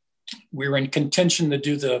were in contention to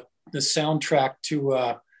do the soundtrack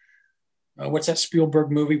to what's that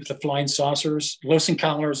Spielberg movie with the flying saucers? Los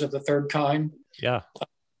Encounters of the Third Kind. Yeah.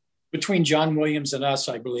 Between John Williams and us,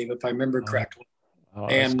 I believe, if I remember correctly. Oh,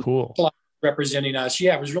 that's cool. Representing us.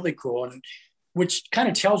 Yeah, it was really cool. And which kind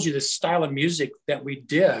of tells you the style of music that we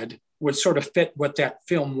did would sort of fit what that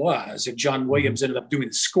film was. If John Williams ended up doing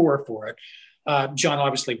the score for it. John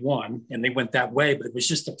obviously won, and they went that way, but it was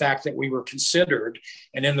just the fact that we were considered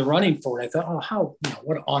and in the running for it. I thought,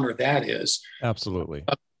 what an honor that is. Absolutely.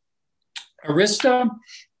 Arista,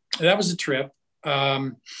 that was a trip.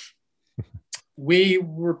 We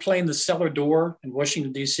were playing the Cellar Door in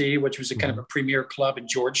Washington, D.C., which was a kind of a premier club in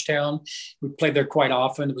Georgetown. We played there quite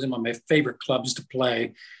often. It was one of my favorite clubs to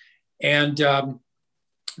play. And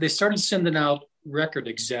they started sending out record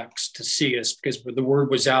execs to see us because the word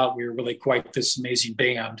was out. We were really quite this amazing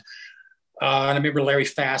band. And I remember Larry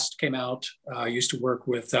Fast came out. I used to work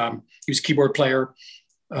with, he was a keyboard player,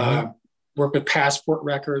 worked with Passport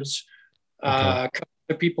Records. A couple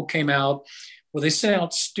of people came out. Well, they sent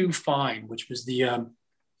out Stu Fine, which was the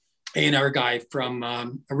A&R guy from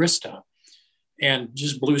Arista, and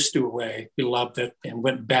just blew Stu away. We loved it and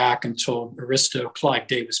went back and told Arista, Clive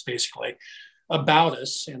Davis, basically, about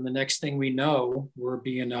us. And the next thing we know, we're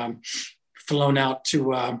being flown out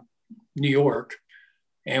to New York,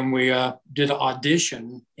 and we did an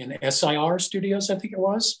audition in SIR Studios, I think it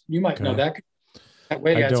was. You might know that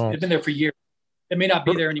way. I don't. It's been there for years. It may not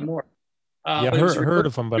be there anymore. Yeah, heard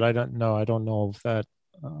of them, but I don't know. I don't know if that.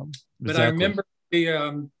 But I remember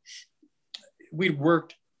we'd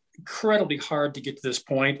worked incredibly hard to get to this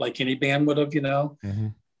point, like any band would have,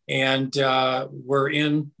 And we're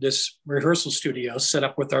in this rehearsal studio set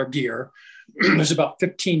up with our gear. There's about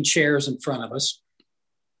 15 chairs in front of us.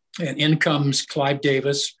 And in comes Clive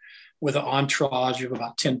Davis with an entourage of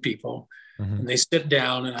about 10 people. And they sit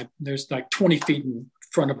down, and there's like 20 feet in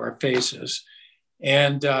front of our faces.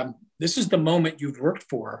 And this is the moment you've worked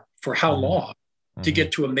for how long to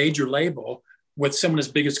get to a major label with someone as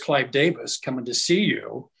big as Clive Davis coming to see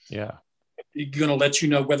you. Yeah. You're going to let you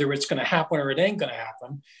know whether it's going to happen or it ain't going to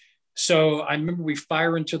happen. So I remember we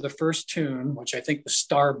fire into the first tune, which I think was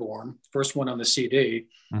Starborn, first one on the CD,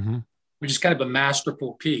 which is kind of a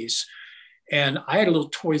masterful piece. And I had a little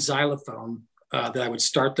toy xylophone that I would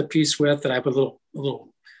start the piece with, that I put a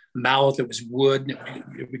little mouth that was wood,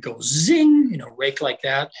 and it would go zing, rake like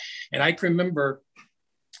that. And I can remember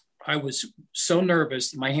I was so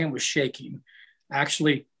nervous that my hand was shaking,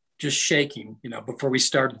 actually just shaking, before we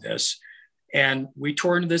started this. And we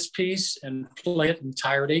tore into this piece and played it in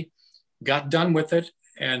entirety, got done with it,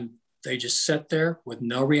 and they just sat there with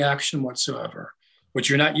no reaction whatsoever, which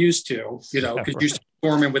you're not used to, because you're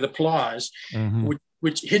performing with applause,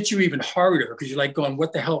 which hits you even harder because you're like going,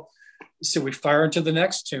 what the hell? So we fire into the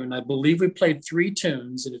next tune. I believe we played 3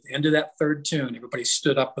 tunes, and at the end of that third tune, everybody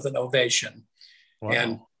stood up with an ovation. Wow.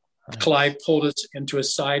 And Clive pulled us into a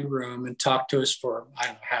side room and talked to us for,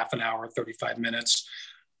 half an hour, 35 minutes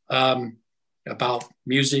about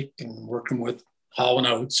music and working with Hall &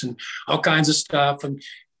 Oates and all kinds of stuff. And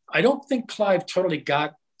I don't think Clive totally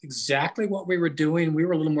got exactly what we were doing. We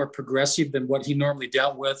were a little more progressive than what he normally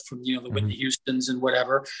dealt with from, the Whitney Houstons and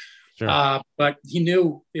whatever. Sure. But he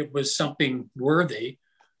knew it was something worthy,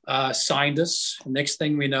 signed us. Next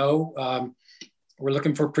thing we know, we're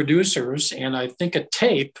looking for producers. And I think a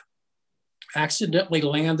tape accidentally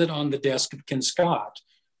landed on the desk of Ken Scott.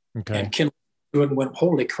 Okay. And Ken went,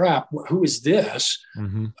 holy crap, who is this?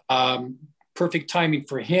 Perfect timing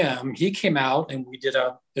for him. He came out and we did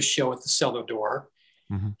a show at the Cellar Door.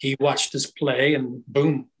 He watched us play and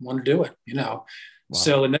boom, wanted to do it, Wow.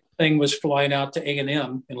 So the next thing was flying out to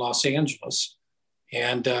A&M in Los Angeles.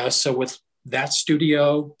 And so with that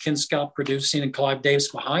studio, Ken Scott producing and Clive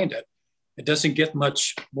Davis behind it, it doesn't get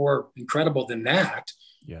much more incredible than that.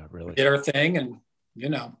 Yeah, really. We did our thing and,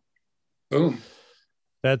 boom.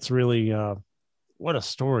 That's really, what a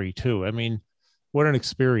story too. I mean, what an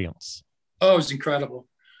experience. Oh, it was incredible.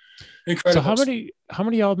 Incredible. So how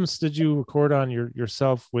many albums did you record on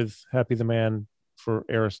yourself with Happy the Man for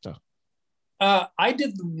Arista? I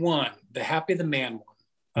did the Happy the Man one.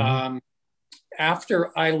 Mm-hmm.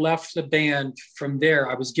 After I left the band from there,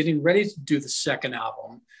 I was getting ready to do the second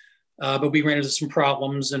album, but we ran into some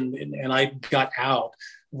problems and I got out.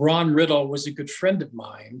 Ron Riddle was a good friend of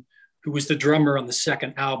mine who was the drummer on the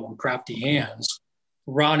second album, Crafty Hands.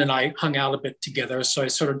 Ron and I hung out a bit together, so I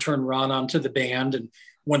sort of turned Ron onto the band, and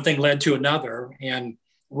one thing led to another, and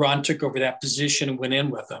Ron took over that position and went in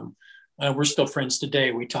with him. We're still friends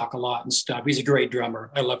today. We talk a lot and stuff. He's a great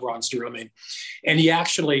drummer. I love Ron's drumming. And he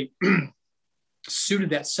actually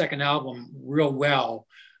suited that second album real well.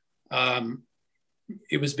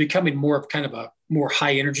 It was becoming more of kind of a more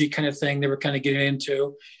high energy kind of thing they were kind of getting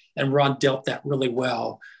into. And Ron dealt that really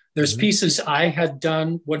well. There's pieces I had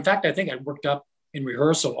done. Well, in fact, I think I worked up in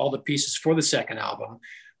rehearsal all the pieces for the second album.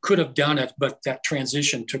 Could have done it, but that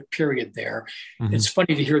transition took period there. Mm-hmm. It's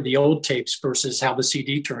funny to hear the old tapes versus how the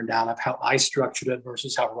CD turned out, of how I structured it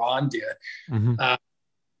versus how Ron did. Mm-hmm.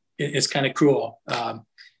 It's kind of cool.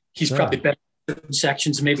 He's probably better in certain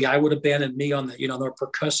sections. Maybe I would have been, and me on the, the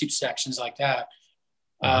percussive sections like that.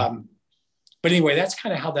 Mm-hmm. But anyway, that's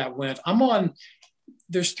kind of how that went.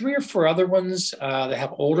 There's 3 or 4 other ones that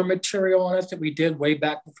have older material on it that we did way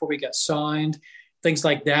back before we got signed. Things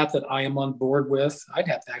like that I am on board with. I'd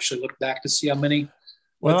have to actually look back to see how many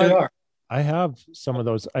there are. I have some of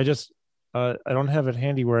those. I just I don't have it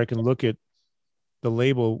handy where I can look at the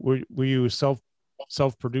label. Were you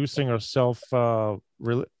self-producing or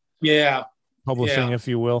publishing, if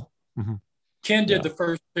you will? Mm-hmm. Ken did the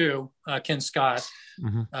first 2, Ken Scott.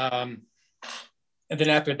 Mm-hmm. And then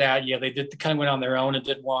after that, they kind of went on their own and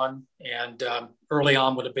did one. And early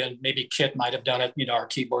on would have been, maybe Kit might have done it. Our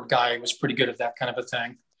keyboard guy was pretty good at that kind of a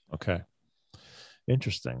thing. Okay.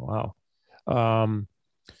 Interesting. Wow.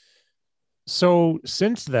 So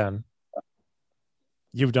since then,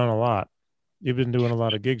 you've done a lot. You've been doing a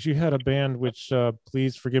lot of gigs. You had a band, which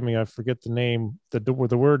please forgive me, I forget the name, where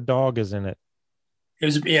the word dog is in it.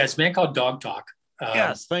 It's a band called Dog Talk.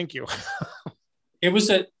 Yes, thank you.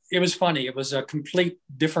 It was funny. It was a complete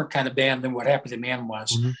different kind of band than what Happy the Man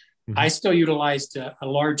was. Mm-hmm. Mm-hmm. I still utilized a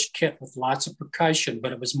large kit with lots of percussion,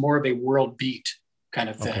 but it was more of a world beat kind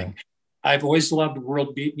of thing. Okay. I've always loved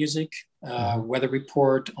world beat music, Weather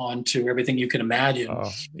Report, on to everything you can imagine.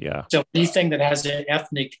 Oh, yeah. So anything that has an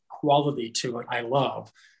ethnic quality to it, I love.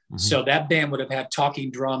 Mm-hmm. So that band would have had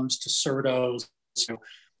talking drums to surdos,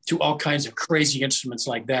 to all kinds of crazy instruments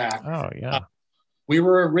like that. Oh, yeah. We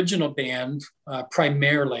were an original band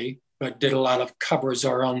primarily, but did a lot of covers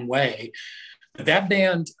our own way. That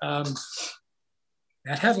band, that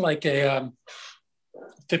had like a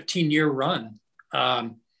 15-year run.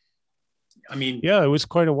 Yeah, it was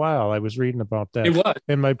quite a while. I was reading about that. It was,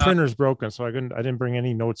 and my printer's broken, so I didn't bring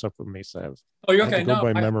any notes up with me. So you're okay. Go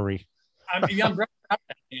by memory. I'm very proud of that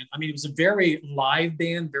band. It was a very live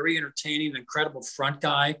band, very entertaining, incredible front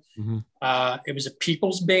guy. Mm-hmm. It was a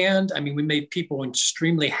people's band. We made people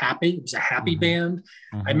extremely happy. It was a happy band.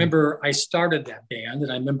 Mm-hmm. I remember I started that band,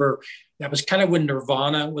 and I remember that was kind of when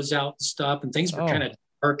Nirvana was out and stuff, and things were kind of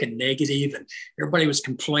dark and negative, and everybody was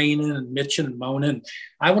complaining and bitching and moaning.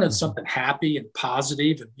 I wanted something happy and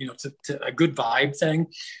positive, and to a good vibe thing.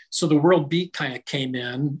 So the world beat kind of came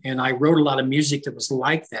in, and I wrote a lot of music that was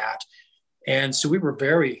like that. And so we were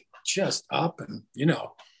very just up and,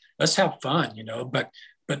 let's have fun, but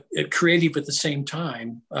creative at the same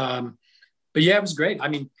time. But yeah, it was great.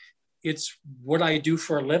 It's what I do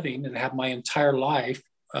for a living and have my entire life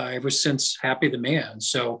ever since Happy the Man.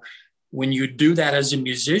 So when you do that as a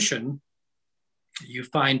musician, you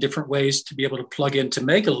find different ways to be able to plug in to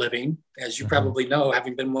make a living, as you probably know,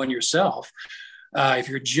 having been one yourself. If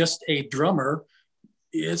you're just a drummer,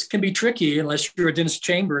 it can be tricky unless you're a Dennis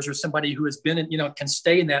Chambers or somebody who has been in, can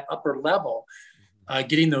stay in that upper level,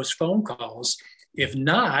 getting those phone calls. If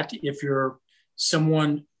not, if you're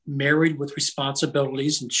someone married with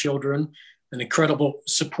responsibilities and children, an incredible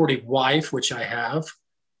supportive wife, which I have,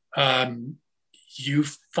 you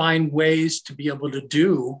find ways to be able to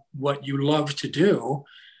do what you love to do.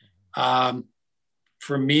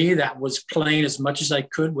 For me, that was playing as much as I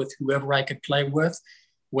could with whoever I could play with,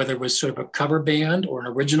 whether it was sort of a cover band or an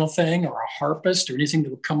original thing or a harpist or anything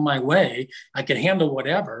that would come my way. I could handle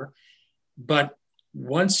whatever. But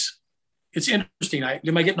once it's interesting.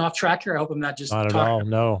 Am I getting off track here? I hope I'm not just Not at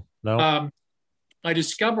talking. all. No. I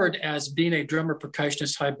discovered as being a drummer,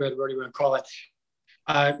 percussionist, hybrid, whatever you want to call it,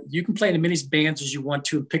 you can play in as many bands as you want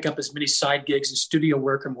to and pick up as many side gigs and studio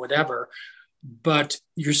work and whatever, but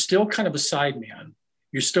you're still kind of a side man.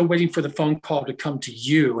 You're still waiting for the phone call to come to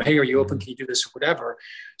you. Hey, are you open? Can you do this or whatever?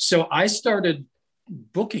 So I started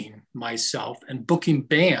booking myself and booking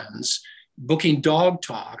bands, booking Dog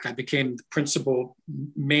Talk. I became the principal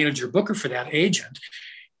manager booker for that agent.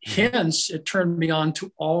 Hence, it turned me on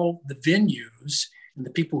to all the venues and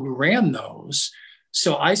the people who ran those.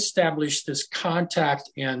 So I established this contact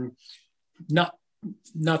and not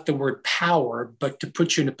the word power, but to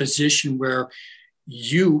put you in a position where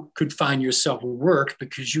you could find yourself work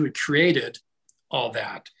because you had created all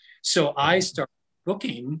that. So I started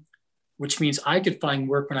booking, which means I could find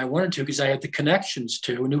work when I wanted to because I had the connections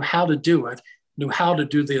to, knew how to do it, knew how to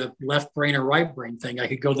do the left brain or right brain thing. I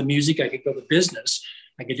could go the music, I could go the business,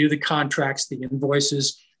 I could do the contracts, the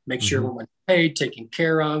invoices, make sure everyone paid, taken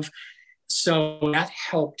care of. So that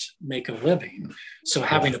helped make a living. So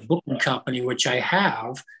having a booking company, which I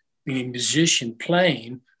have, being a musician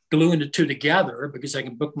playing, gluing the two together because I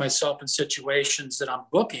can book myself in situations that I'm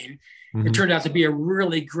booking, it turned out to be a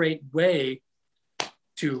really great way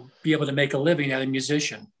to be able to make a living as a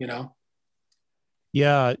musician, you know?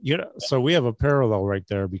 Yeah. So we have a parallel right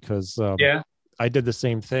there because I did the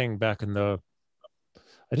same thing back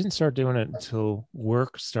I didn't start doing it until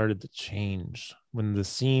work started to change, when the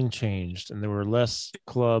scene changed and there were less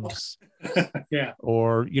clubs.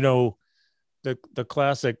 Or, the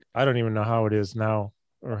classic, I don't even know how it is now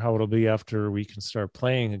or how it'll be after we can start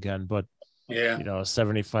playing again, but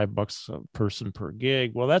 $75 a person per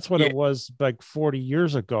gig. Well, that's what it was like 40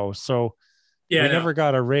 years ago. So we never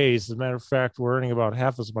got a raise. As a matter of fact, we're earning about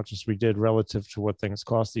half as much as we did relative to what things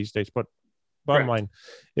cost these days. But bottom line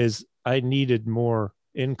is I needed more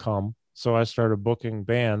income. So I started booking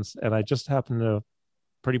bands, and I just happened to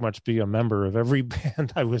pretty much be a member of every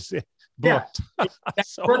band I was in, booked.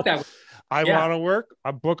 So I want to work.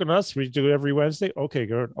 I'm booking us. We do it every Wednesday. Okay,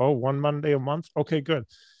 good. Oh, one Monday a month. Okay, good.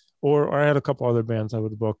 Or I had a couple other bands I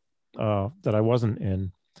would book that I wasn't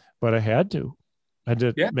in, but I had to. I had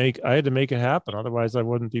to make it happen. Otherwise, I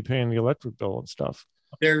wouldn't be paying the electric bill and stuff.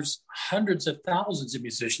 There's hundreds of thousands of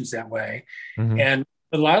musicians that way, and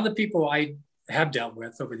a lot of the people I have dealt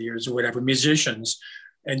with over the years or whatever, musicians,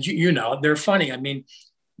 and they're funny. I mean,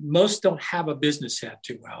 most don't have a business head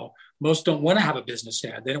too well. Most don't want to have a business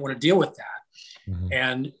head. They don't want to deal with that.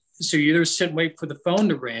 And so you either sit and wait for the phone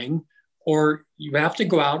to ring, or you have to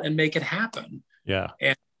go out and make it happen.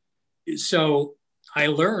 And so I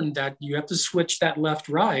learned that you have to switch that left,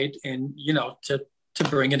 right, and, to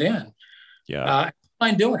bring it in. I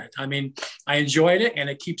find doing it. I mean, I enjoyed it, and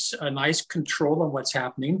it keeps a nice control on what's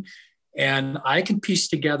happening. And I can piece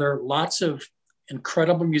together lots of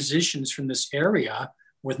incredible musicians from this area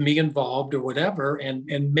with me involved or whatever,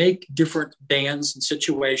 and make different bands and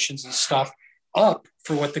situations and stuff up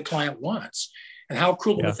for what the client wants. And how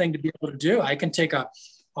cool of a thing to be able to do. I can take a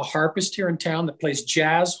harpist here in town that plays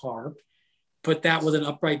jazz harp, put that with an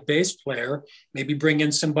upright bass player, maybe bring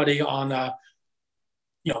in somebody on a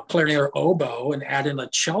clarinet or oboe, and add in a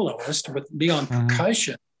celloist with me on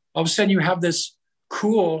percussion. All of a sudden you have this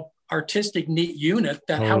cool, artistic, neat unit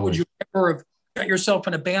that how would you ever have got yourself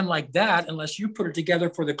in a band like that unless you put it together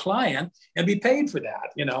for the client and be paid for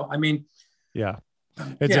that? I mean,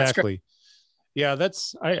 exactly.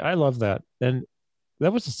 I love that. And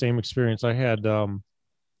that was the same experience I had,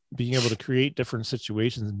 being able to create different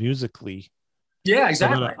situations musically. Yeah,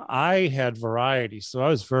 exactly. So I had variety, so I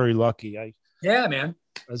was very lucky. I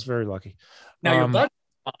was very lucky. Now your budget's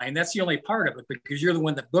fine. That's the only part of it, because you're the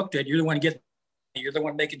one that booked it. You're the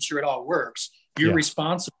one making sure it all works. You're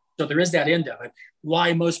responsible. So there is that end of it.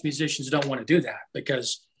 Why most musicians don't want to do that,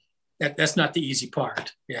 because that's not the easy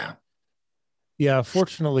part. Yeah.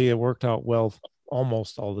 Fortunately, it worked out well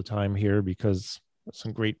almost all the time here, because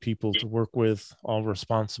some great people to work with, all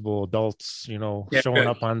responsible adults, showing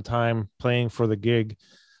up on time, playing for the gig.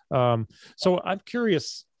 So I'm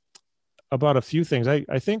curious about a few things.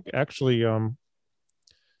 I think actually,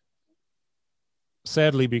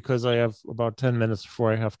 sadly, because I have about 10 minutes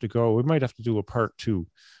before I have to go, we might have to do a part 2.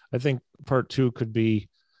 I think part 2 could be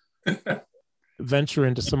venture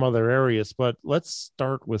into some other areas, but let's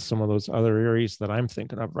start with some of those other areas that I'm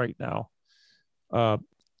thinking of right now.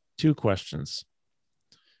 2 questions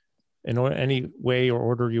in any way or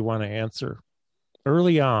order you want to answer.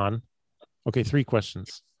 Early on, 3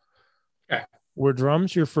 questions. Okay. Were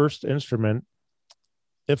drums your first instrument?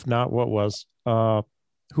 If not, what was?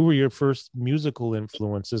 who were your first musical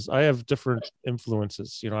influences? I have different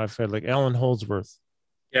influences. You know, I've had like Alan Holdsworth.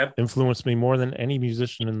 Yep. Influenced me more than any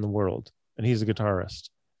musician in the world, and he's a guitarist.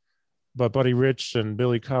 But Buddy Rich and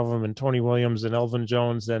Billy Cobham and Tony Williams and Elvin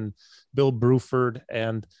Jones and Bill Bruford,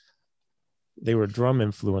 and they were drum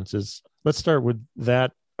influences. Let's start with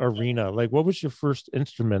that arena. Like, what was your first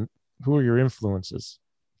instrument? Who are your influences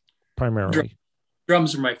primarily?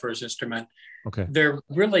 Drums are my first instrument. Okay. They're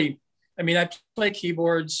really, I mean, I play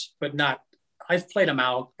keyboards, but not, I've played them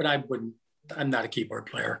out, but I'm not a keyboard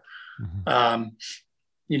player. Mm-hmm.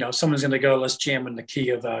 You know, someone's going to go, let's jam in the key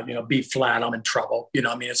of, B flat, I'm in trouble. You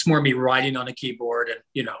know, I mean, it's more me writing on a keyboard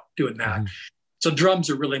and, doing that. Mm-hmm. So drums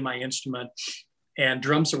are really my instrument. And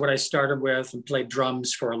drums are what I started with and played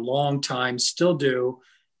drums for a long time, still do,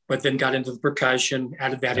 but then got into the percussion,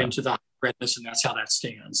 added that into the redness, and that's how that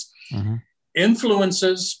stands. Mm-hmm.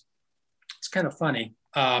 Influences, it's kind of funny.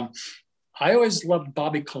 I always loved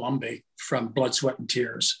Bobby Colomby from Blood, Sweat, and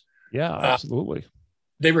Tears. Yeah, absolutely.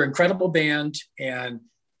 They were an incredible band, and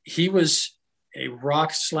he was a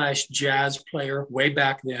rock/jazz player way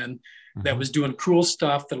back then that was doing cool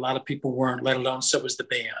stuff that a lot of people weren't, let alone so was the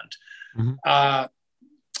band. Mm-hmm.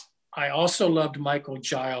 I also loved Michael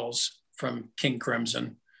Giles from King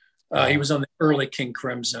Crimson. He was on the early King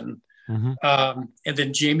Crimson. Mm-hmm. And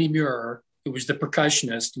then Jamie Muir, who was the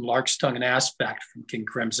percussionist, and Lark's Tongue and Aspect from King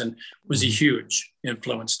Crimson, was a huge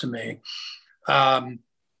influence to me.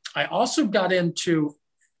 I also got into,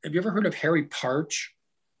 have you ever heard of Harry Parch?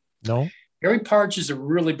 No. Harry Parch is a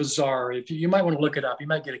really bizarre, you might want to look it up, you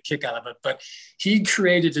might get a kick out of it, but he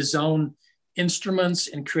created his own instruments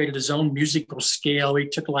and created his own musical scale. He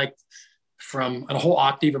took like from a whole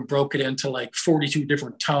octave and broke it into like 42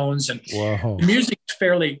 different tones. And the music is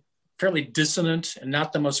fairly dissonant and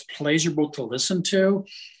not the most pleasurable to listen to,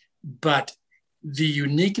 but the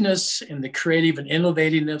uniqueness and the creative and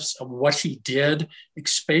innovativeness of what he did,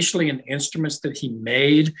 especially in the instruments that he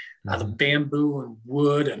made out of bamboo and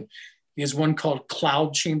wood. And he has one called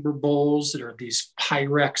Cloud Chamber Bowls that are these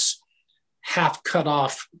Pyrex half cut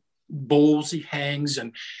off bowls he hangs.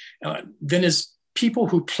 And then his people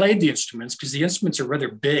who played the instruments, because the instruments are rather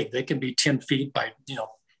big, they can be 10 feet by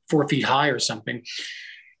 4 feet high or something,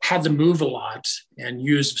 had to move a lot and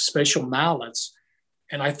use special mallets.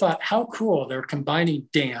 And I thought, how cool, they're combining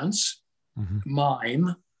dance,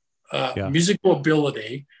 mime, musical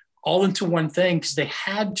ability, all into one thing, because they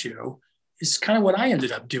had to. Is kind of what I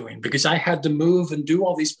ended up doing, because I had to move and do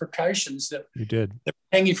all these percussions that you did, that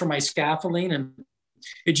were hanging from my scaffolding, and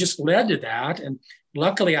it just led to that. And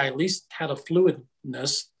luckily, I at least had a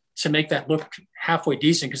fluidness to make that look halfway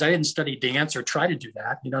decent, because I didn't study dance or try to do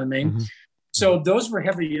that. You know what I mean? Mm-hmm. So those were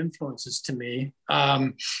heavy influences to me.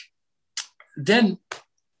 Then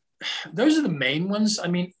those are the main ones. I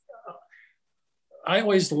mean, I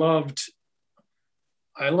love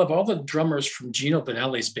all the drummers from Gino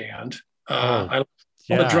Vanelli's band. I love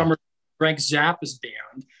all the drummers from Frank Zappa's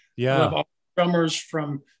band. Yeah. I love all the drummers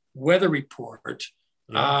from Weather Report.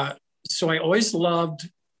 Yeah. So I always loved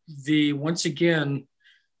the, once again,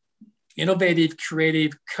 innovative,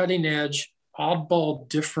 creative, cutting edge, oddball,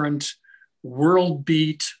 different, world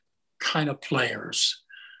beat kind of players.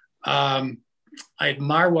 I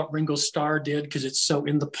admire what Ringo Starr did, because it's so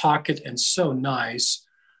in the pocket and so nice.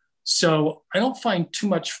 So I don't find too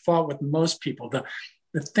much fault with most people.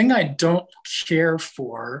 The thing I don't care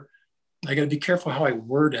for, I got to be careful how I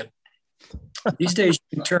word it. These days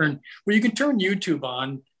you can turn YouTube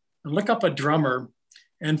on and look up a drummer,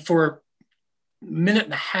 and for a minute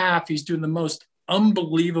and a half, he's doing the most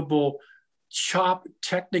unbelievable chop,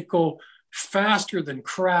 technical, faster than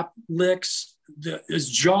crap licks that is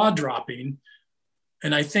jaw-dropping.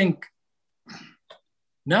 And I think,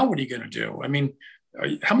 now what are you going to do? I mean,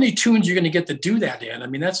 how many tunes are you going to get to do that in? I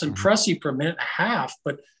mean, that's impressive for a minute and a half,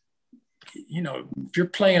 but, if you're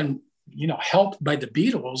playing, Help by the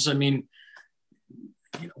Beatles, I mean,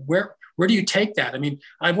 where do you take that? I mean,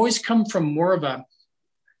 I've always come from more of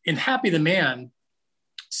in Happy the Man,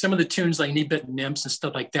 some of the tunes like Knee Bit Nymphs and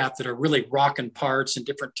stuff like that are really rockin' parts and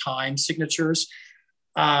different time signatures.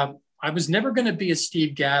 I was never going to be a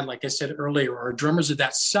Steve Gadd, like I said earlier, or drummers of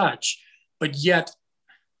that such, but yet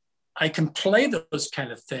I can play those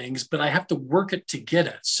kind of things, but I have to work it to get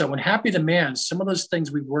it. So in Happy the Man, some of those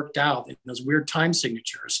things we worked out in those weird time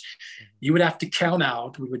signatures, you would have to count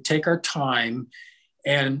out. We would take our time.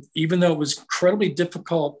 And even though it was incredibly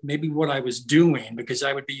difficult, maybe what I was doing, because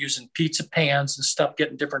I would be using pizza pans and stuff,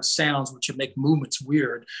 getting different sounds, which would make movements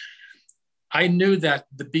weird, I knew that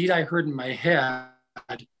the beat I heard in my head,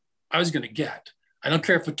 I was going to get. I don't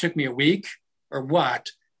care if it took me a week or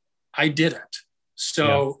what, I did it.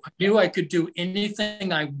 So I knew I could do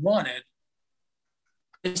anything I wanted.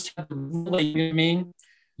 Just have to really, you know what I mean?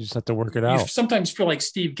 You just have to work it out. You sometimes feel like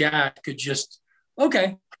Steve Gadd could just,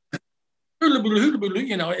 okay,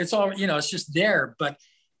 you know, it's all, you know, it's just there. But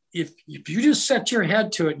if you just set your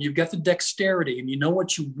head to it and you've got the dexterity and you know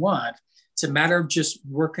what you want, it's a matter of just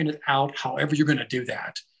working it out however you're going to do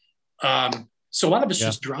that. So a lot of it's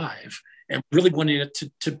just drive and really wanting it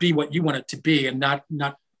to be what you want it to be, and not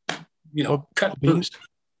you know, cut loose.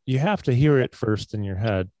 You have to hear it first in your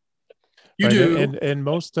head. You do. And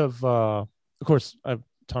most of course, I have a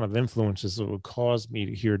ton of influences that would cause me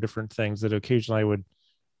to hear different things that occasionally I would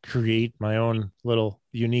create my own little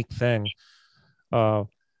unique thing.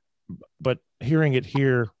 But hearing it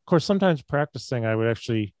here, of course, sometimes practicing, I would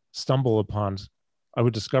actually stumble upon, I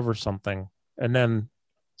would discover something and then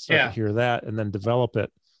start to hear that and then develop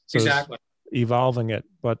it. So exactly. Evolving it.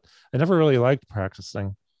 But I never really liked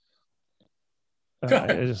practicing.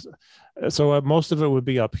 So most of it would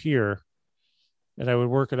be up here, and I would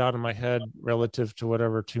work it out in my head relative to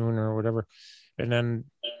whatever tune or whatever, and then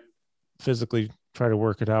physically try to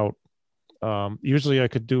work it out. Usually I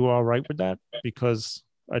could do all right with that because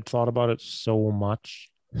I'd thought about it so much.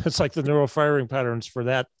 It's like the neural firing patterns for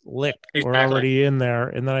that lick were already in there,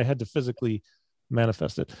 and then I had to physically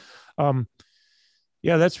manifest it.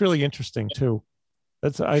 Yeah, that's really interesting too.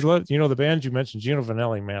 I love, you know, the band you mentioned, Gino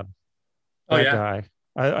Vanelli, man. That guy.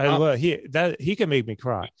 I love he can make me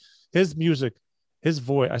cry. His music, his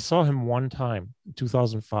voice. I saw him one time in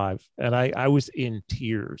 2005, and I was in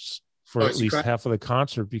tears for at least half of the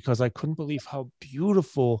concert because I couldn't believe how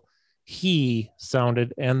beautiful he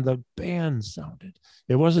sounded and the band sounded.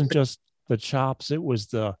 It wasn't just the chops, it was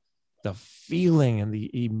the feeling and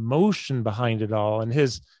the emotion behind it all. And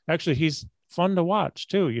he's fun to watch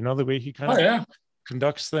too, you know, the way he kind of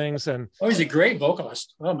conducts things. And he's a great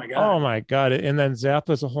vocalist. Oh my god. And then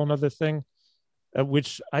Zappa's a whole nother thing,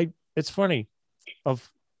 which it's funny,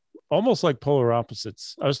 of almost like polar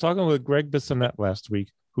opposites. I was talking with Greg Bissonette last week,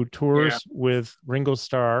 who tours with Ringo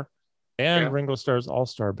Starr and Ringo Starr's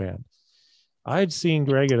All-Star Band. I'd seen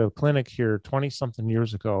Greg at a clinic here 20 something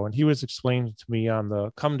years ago, and he was explaining to me on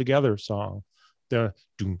the Come Together song,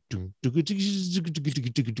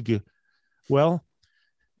 well,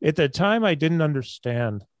 at the time I didn't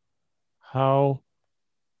understand how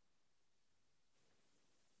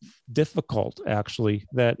difficult actually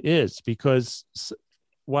that is, because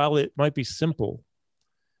while it might be simple,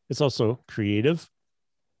 it's also creative.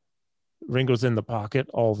 Ringo's in the pocket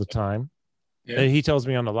all the time. And he tells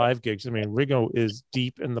me on the live gigs, I mean, Ringo is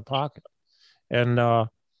deep in the pocket. And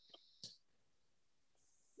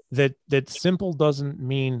that simple doesn't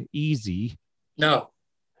mean easy. No.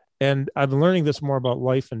 And I'm learning this more about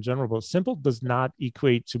life in general, but simple does not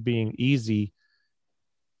equate to being easy.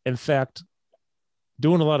 In fact,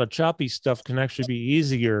 doing a lot of choppy stuff can actually be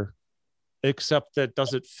easier, except that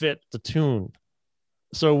does it fit the tune.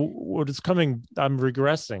 So what is coming, I'm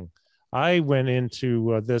regressing. I went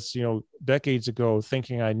into this, you know, decades ago,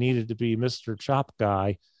 thinking I needed to be Mr. Chop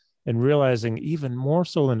guy, and realizing even more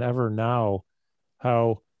so than ever now,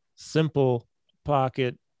 how simple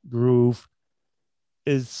pocket groove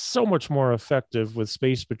is so much more effective with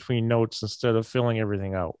space between notes instead of filling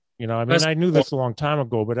everything out. You know, I mean, I knew this a long time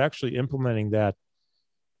ago, but actually implementing that,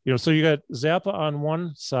 you know, so you got Zappa on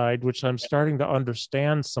one side, which I'm starting to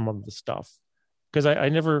understand some of the stuff, because I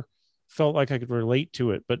never felt like I could relate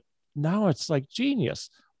to it, but now it's like genius.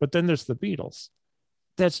 But then there's the Beatles.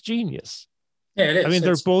 That's genius. Yeah, it is. I mean,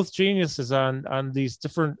 they're both geniuses on these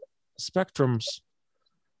different spectrums.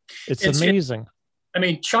 It's amazing. I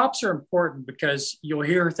mean, chops are important because you'll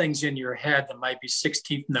hear things in your head that might be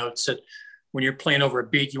 16th notes that when you're playing over a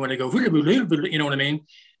beat, you want to go, you know what I mean?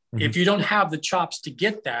 Mm-hmm. If you don't have the chops to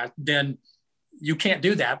get that, then you can't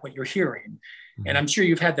do that, what you're hearing. Mm-hmm. And I'm sure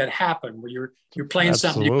you've had that happen where you're playing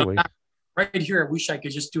something, you go, right here, I wish I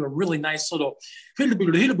could just do a really nice little, you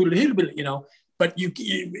know, but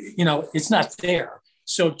you know, it's not there.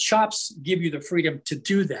 So chops give you the freedom to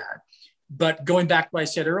do that. But going back to what I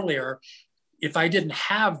said earlier, if I didn't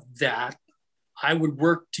have that, I would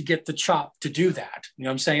work to get the chop to do that. You know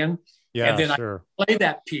what I'm saying? Yeah, and then sure. I play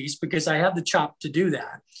that piece because I have the chop to do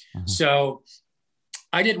that. Mm-hmm. So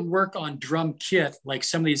I didn't work on drum kit like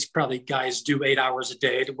some of these probably guys do 8 hours a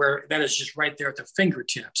day, to where that is just right there at their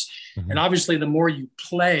fingertips. Mm-hmm. And obviously the more you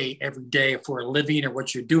play every day for a living or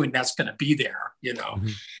what you're doing, that's going to be there, you know. Mm-hmm.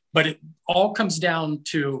 But it all comes down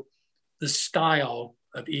to the style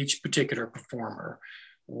of each particular performer.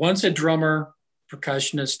 Once a drummer,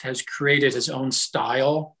 percussionist has created his own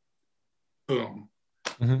style, boom,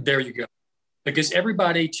 there you go. because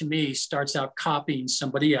everybody to me starts out copying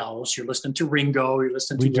somebody else. You're listening to Ringo, you're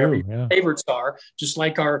listening to whoever your favorites are, just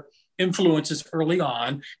like our influences early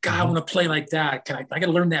on. God, I want to play like that. I got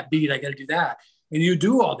to learn that beat. I got to do that. And you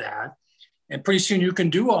do all that. And pretty soon you can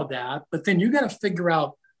do all that, but then you got to figure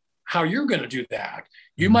out how you're going to do that.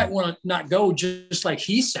 You might want to not go just like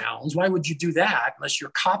he sounds. Why would you do that unless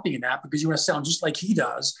you're copying that because you want to sound just like he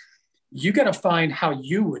does? You got to find how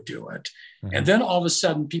you would do it. And then all of a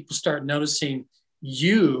sudden people start noticing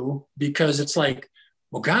you, because it's like,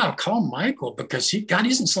 well, God, I'll call Michael because he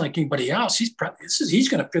doesn't sound like anybody else. He's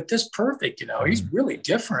going to fit this perfect. He's really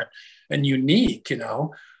different and unique,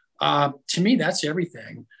 to me, that's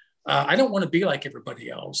everything. I don't want to be like everybody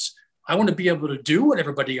else. I want to be able to do what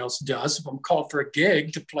everybody else does if I'm called for a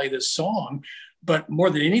gig to play this song. But more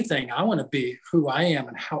than anything, I want to be who I am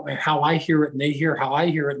and how I hear it, and they hear how I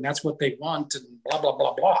hear it, and that's what they want, and blah, blah,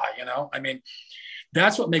 blah, blah. I mean,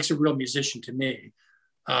 that's what makes a real musician to me.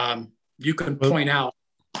 You can point out.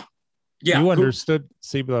 Yeah. You understood.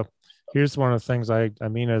 See, here's one of the things I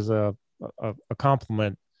mean as a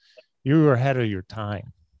compliment. You were ahead of your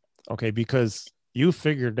time. Okay. Because you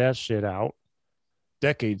figured that shit out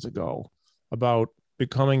decades ago about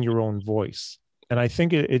becoming your own voice. And I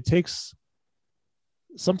think it takes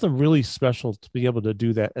something really special to be able to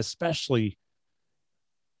do that, especially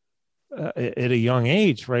at a young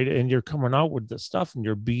age, right? And you're coming out with this stuff and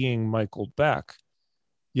you're being Michael Beck.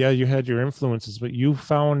 Yeah, you had your influences, but you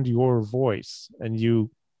found your voice and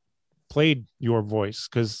you played your voice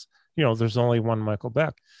because, there's only one Michael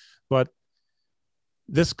Beck. But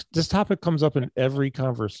this topic comes up in every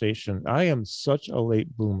conversation. I am such a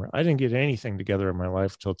late bloomer. I didn't get anything together in my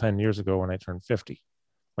life till 10 years ago when I turned 50.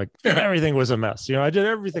 Like everything was a mess. I did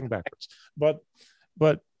everything backwards. But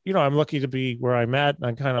I'm lucky to be where I'm at. And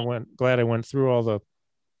I kind of glad I went through all the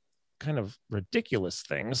kind of ridiculous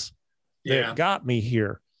things that got me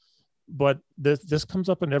here. But this comes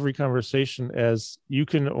up in every conversation as you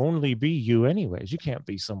can only be you anyways. You can't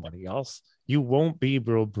be somebody else. You won't be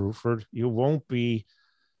Bill Bruford. You won't be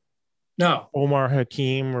Omar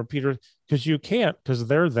Hakim or Peter, because you can't, because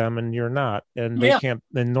they're them and you're not. And they can't,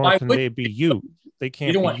 and nor can they be you. They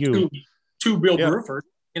can't be you. Two Bill Bruford,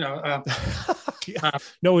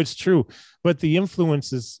 No, it's true. But the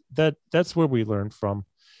influences, that's where we learn from.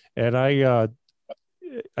 And I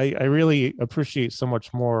really appreciate so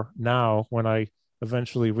much more now when I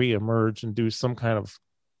eventually reemerge and do some kind of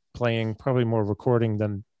playing, probably more recording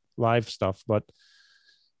than live stuff. But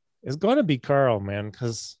it's going to be Carl, man,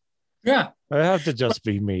 because I have to just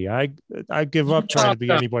be me. I give up trying to be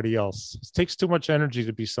anybody else. It takes too much energy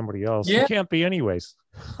to be somebody else. You can't be anyways.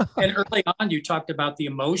 And early on, you talked about the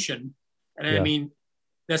emotion. And I mean,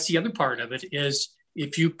 that's the other part of it is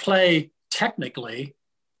if you play technically,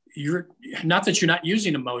 you're not that you're not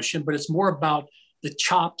using emotion, but it's more about the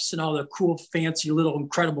chops and all the cool, fancy, little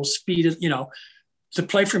incredible speed, to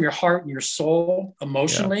play from your heart and your soul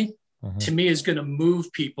emotionally, to me is going to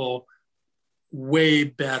move people way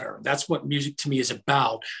better. That's what music to me is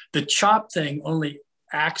about. The chop thing only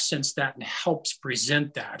accents that and helps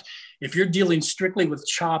present that. If you're dealing strictly with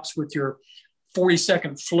chops with your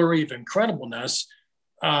 40-second flurry of incredibleness,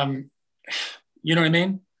 you know what I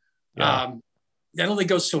mean? That only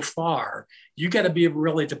goes so far. You got to be able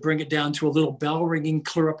really to bring it down to a little bell ringing,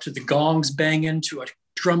 clear up to the gongs banging, to a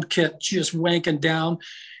drum kit just wanking down,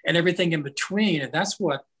 and everything in between. And that's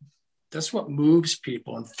what moves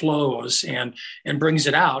people and flows and brings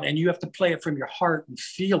it out. And you have to play it from your heart and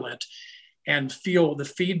feel it, and feel the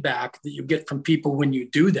feedback that you get from people when you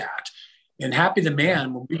do that. And Happy the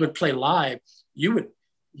Man, when we would play live, you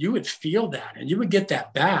would feel that and you would get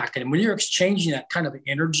that back. And when you're exchanging that kind of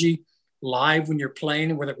energy live when you're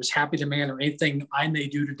playing, whether it was Happy the Man or anything I may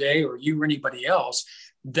do today or you or anybody else,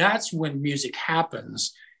 that's when music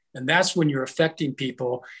happens. And that's when you're affecting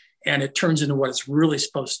people and it turns into what it's really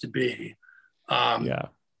supposed to be.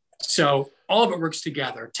 So all of it works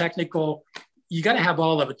together. Technical, you got to have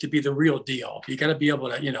all of it to be the real deal. You got to be able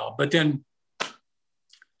to, but then.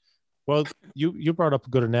 Well, you brought up a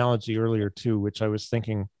good analogy earlier too, which I was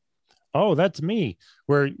thinking, oh, that's me,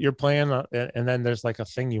 where you're playing and then there's like a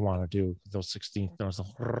thing you want to do, those 16th notes,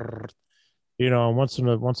 and once in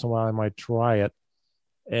a while I might try it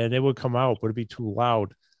and it would come out, but it'd be too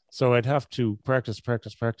loud. So I'd have to practice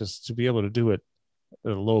to be able to do it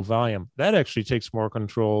at a low volume. That actually takes more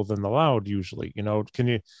control than the loud usually.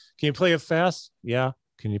 Can you play it fast? Yeah.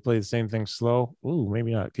 Can you play the same thing slow? Ooh,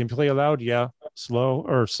 maybe not. Can you play it loud? Yeah. Slow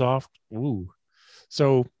or soft? Ooh.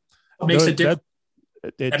 So what makes it different?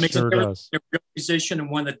 It That makes a sure difference does. in a real musician and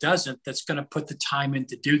one that doesn't, that's going to put the time in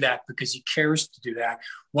to do that because he cares to do that.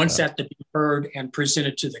 Wants Yeah. that to be heard and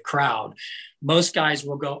presented to the crowd. Most guys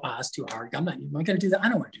will go, oh, it's too hard. I'm not going to do that. I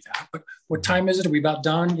don't want to do that. But what time is it? Are we about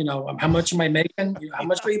done? You know, how much am I making? You know, how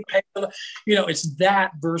much are you paying? You know, it's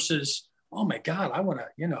that versus, oh my God, I want to,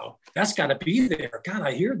 you know, that's got to be there. God,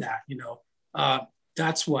 I hear that, you know.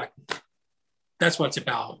 That's what it's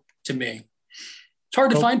about to me. It's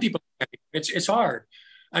hard to find people. It's hard.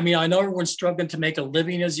 I mean, I know everyone's struggling to make a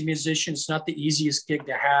living as a musician. It's not the easiest gig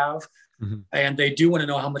to have. Mm-hmm. And they do want to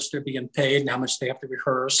know how much they're being paid and how much they have to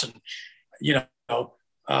rehearse. And, you know,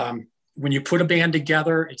 when you put a band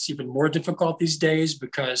together, it's even more difficult these days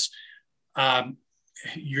because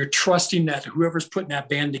you're trusting that whoever's putting that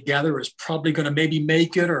band together is probably going to maybe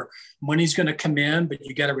make it or money's going to come in, but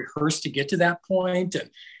you got to rehearse to get to that point. And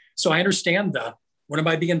so I understand when am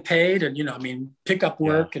I being paid? And, you know, I mean, pick up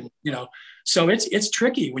work and, you know, so it's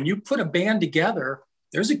tricky. When you put a band together,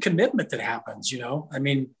 there's a commitment that happens, you know, I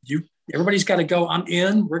mean, everybody's got to go, I'm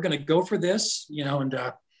in, we're going to go for this, you know, and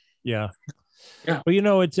yeah. But, you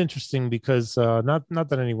know, it's interesting because not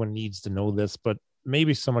that anyone needs to know this, but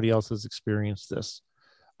maybe somebody else has experienced this.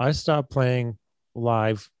 I stopped playing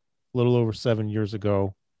live a little over 7 years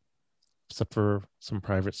ago, except for some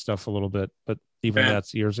private stuff a little bit, but even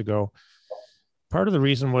that's years ago. Part of the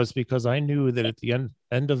reason was because I knew that at the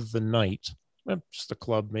end of the night, just a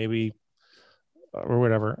club maybe or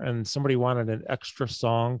whatever, and somebody wanted an extra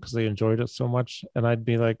song because they enjoyed it so much, and I'd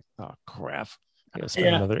be like, oh crap, I gotta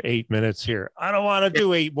spend another 8 minutes here. I don't want to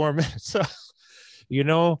do 8 more minutes. You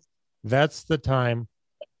know, that's the time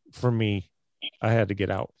for me. I had to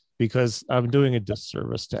get out because I'm doing a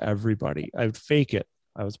disservice to everybody. I'd fake it.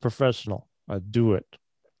 I was professional. I'd do it.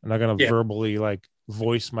 I'm not gonna verbally like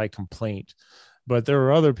voice my complaint. But there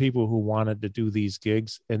are other people who wanted to do these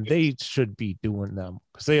gigs and they should be doing them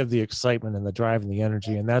because they have the excitement and the drive and the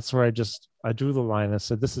energy. And that's where I drew the line and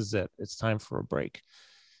said, this is it. It's time for a break.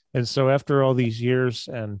 And so after all these years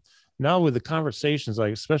and now with the conversations,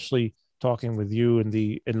 like especially talking with you and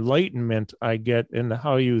the enlightenment I get into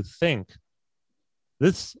how you think,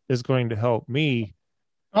 this is going to help me.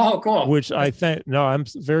 Oh, cool. Which I think, no, I'm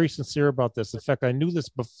very sincere about this. In fact, I knew this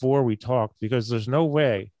before we talked because there's no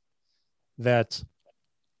way that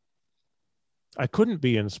I couldn't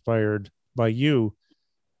be inspired by you.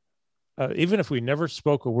 Even if we never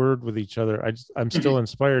spoke a word with each other, I'm still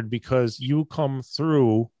inspired because you come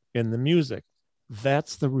through in the music.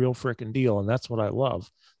 That's the real freaking deal. And that's what I love.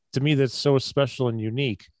 To me, that's so special and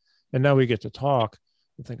unique. And now we get to talk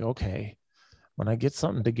and think, okay, when I get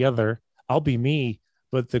something together, I'll be me.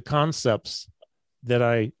 But the concepts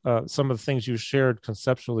that some of the things you shared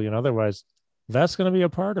conceptually and otherwise, that's going to be a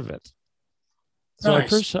part of it. So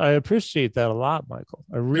nice. I appreciate that a lot, Michael.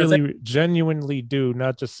 I really genuinely do,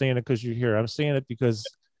 not just saying it because you're here. I'm saying it because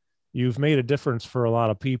you've made a difference for a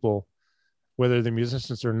lot of people, whether they're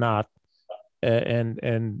musicians or not.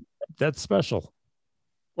 And that's special.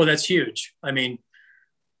 Well, that's huge. I mean,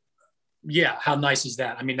 yeah, how nice is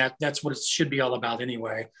that? I mean, that's what it should be all about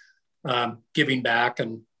anyway, giving back.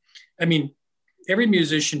 And I mean, every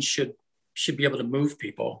musician should be able to move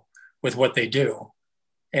people with what they do.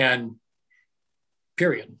 And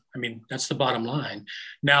period. I mean, that's the bottom line.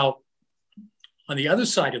 Now, on the other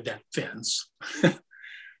side of that fence,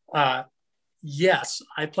 yes,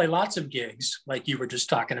 I play lots of gigs like you were just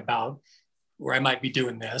talking about, where I might be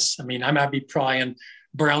doing this. I mean, I might be playing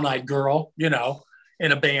Brown Eyed Girl, you know,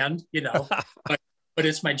 in a band, you know, but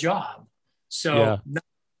it's my job. So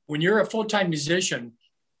when you're a full-time musician,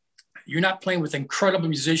 you're not playing with incredible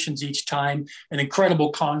musicians each time, an incredible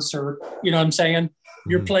concert, you know what I'm saying?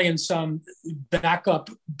 You're playing some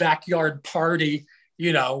backyard party,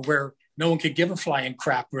 you know, where no one could give a flying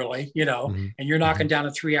crap really, you know, and you're knocking down a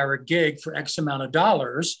 3-hour gig for X amount of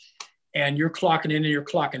dollars and you're clocking in and you're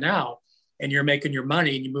clocking out and you're making your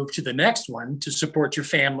money and you move to the next one to support your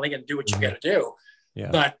family and do what you got to do. Yeah.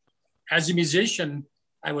 But as a musician,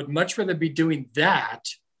 I would much rather be doing that,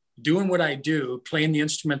 doing what I do, playing the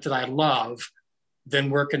instrument that I love,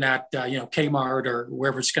 than working at, you know, Kmart or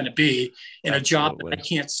wherever it's going to be in a job that I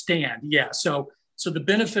can't stand. Yeah. So the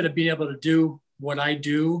benefit of being able to do what I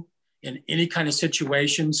do in any kind of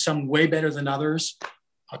situation, some way better than others,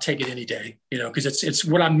 I'll take it any day, you know, because it's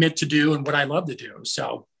what I'm meant to do and what I love to do.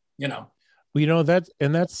 So, you know. Well, you know,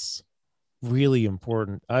 that's really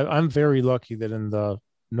important. I'm very lucky that in the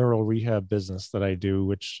neural rehab business that I do,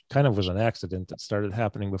 which kind of was an accident that started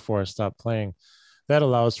happening before I stopped playing, that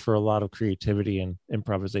allows for a lot of creativity and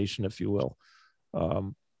improvisation, if you will.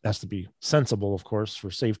 Has to be sensible, of course, for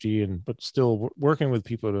safety, but still working with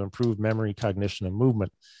people to improve memory, cognition, and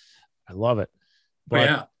movement. I love it. But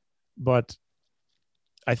yeah. but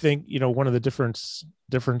I think, one of the differences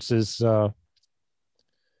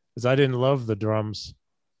is I didn't love the drums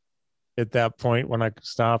at that point. When I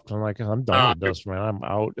stopped, I'm like, I'm done with this, man. I'm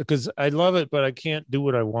out, because I love it, but I can't do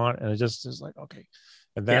what I want. And it just is like, okay.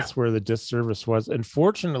 And that's where the disservice was. And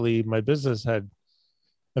fortunately, my business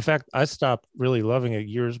in fact, I stopped really loving it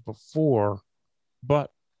years before,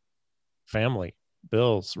 but family,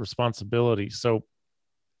 bills, responsibility. So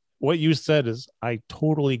what you said is, I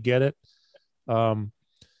totally get it.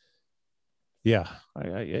 Yeah,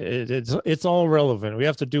 it's all relevant. We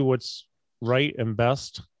have to do what's right and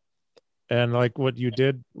best. And like what you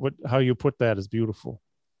did, how you put that is beautiful.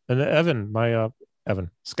 And Evan,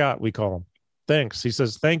 Scott, we call him. Thanks. He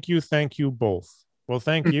says, thank you both. Well,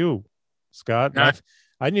 thank you, Scott.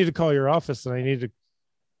 I need to call your office, and I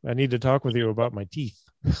need to talk with you about my teeth.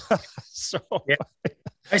 So yeah.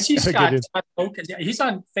 I see Scott. He's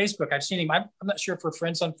on Facebook. I've seen him. I'm not sure if we're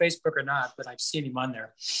friends on Facebook or not, but I've seen him on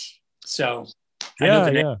there. So I know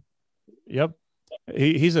the name. Yep.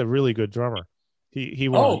 He's a really good drummer. He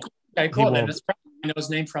won't. Okay, cool. Then that's probably I know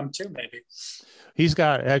his name from too, maybe. He's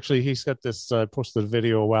got this. I posted a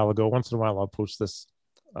video a while ago. Once in a while, I'll post this.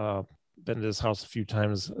 Been to his house a few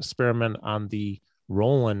times. Experiment on the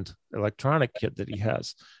Roland electronic kit that he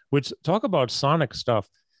has. Which, talk about sonic stuff.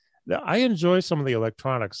 I enjoy some of the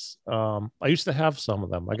electronics. I used to have some of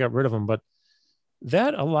them. I got rid of them, but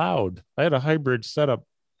that allowed. I had a hybrid setup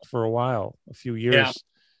for a while, a few years,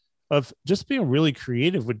 of just being really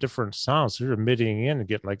creative with different sounds. So you're emitting in and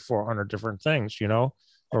getting like 400 different things,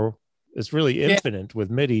 or it's really infinite with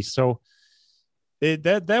MIDI. So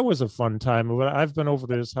that was a fun time. I've been over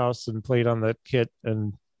to his house and played on that kit,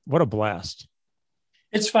 and what a blast.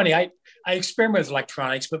 It's funny. I experiment with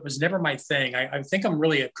electronics, but it was never my thing. I think I'm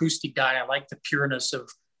really an acoustic guy. I like the pureness of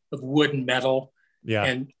wood and metal,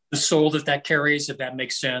 and the soul that carries, if that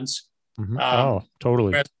makes sense. Mm-hmm.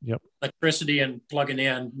 Totally. Yep. Electricity and plugging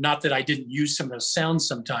in. Not that I didn't use some of those sounds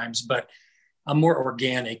sometimes, but I'm more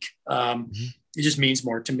organic. It just means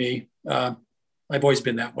more to me. I've always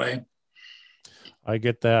been that way. I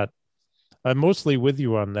get that. I'm mostly with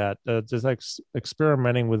you on that. Just like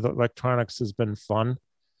experimenting with electronics has been fun,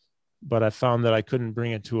 but I found that I couldn't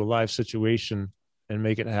bring it to a live situation and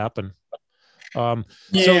make it happen. So,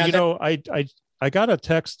 I got a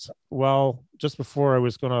text just before I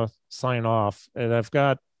was going to sign off, and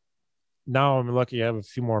now I'm lucky I have a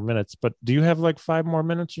few more minutes, but do you have like 5 more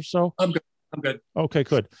minutes or so? I'm good. Okay,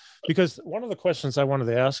 good. Because one of the questions I wanted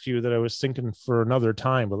to ask you that I was thinking for another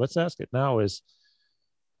time, but let's ask it now, is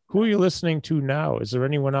who are you listening to now? Is there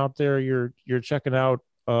anyone out there you're checking out,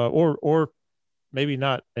 or maybe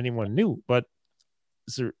not anyone new, but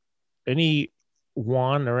is there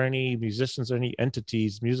anyone or any musicians or any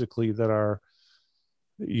entities musically that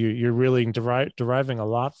you're really deriving a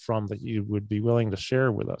lot from, that you would be willing to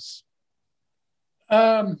share with us?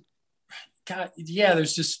 God, yeah,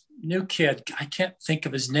 there's this new kid. I can't think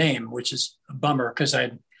of his name, which is a bummer, because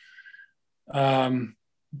if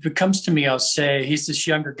it comes to me, I'll say he's this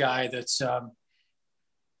younger guy that's won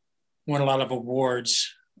a lot of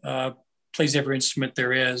awards, plays every instrument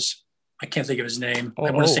there is. I can't think of his name.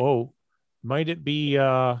 Might it be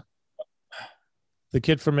the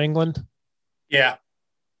kid from England? Yeah,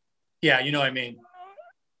 you know what I mean.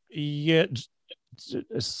 Yeah,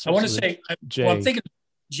 I want to say. I'm thinking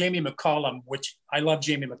Jamie McCollum, which I love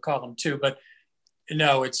Jamie McCollum too, but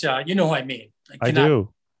no, it's you know what I mean. I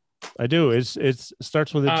do. It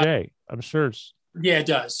starts with a J. I'm sure it's. Yeah, it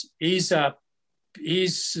does. He's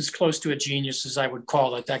as close to a genius as I would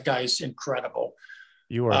call it. That guy's incredible.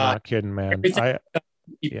 You are not kidding, man.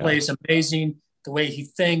 He plays amazing. The way he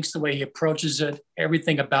thinks, the way he approaches it,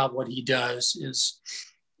 everything about what he does is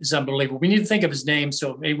unbelievable. We need to think of his name,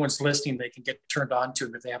 so if anyone's listening, they can get turned on to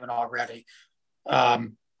him if they haven't already.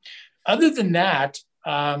 Other than that,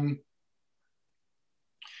 not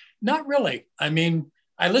really. I mean,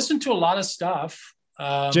 I listen to a lot of stuff.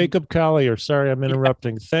 Jacob Collier. Sorry, I'm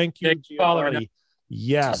interrupting. Thank you, Giovanni.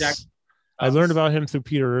 Yes. Exactly. I learned about him through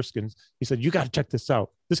Peter Erskine. He said, you got to check this out.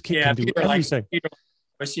 This kid can do everything.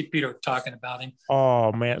 I see Peter talking about him.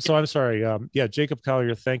 Oh, man. So I'm sorry. Jacob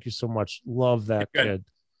Collier, thank you so much. Love that kid.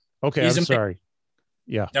 Okay, I'm sorry.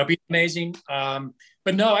 Yeah. That'll be amazing.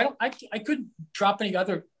 But no, I couldn't drop any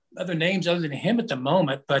other names other than him at the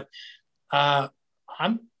moment, but I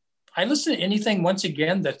listen to anything, once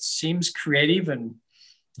again, that seems creative and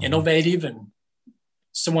innovative and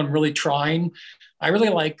someone really trying. I really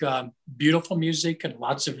like beautiful music and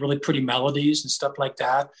lots of really pretty melodies and stuff like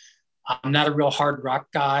that. I'm not a real hard rock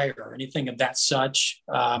guy or anything of that such.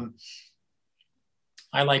 I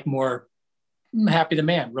like more Happy the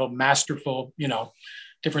Man, real masterful,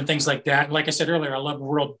 different things like that. And like I said earlier, I love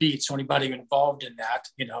world beats. So anybody involved in that,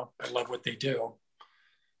 I love what they do.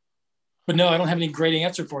 But no, I don't have any great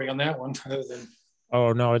answer for you on that one other than.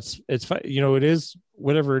 Oh no, it's it is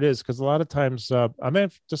whatever it is, because a lot of times I may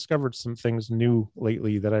have discovered some things new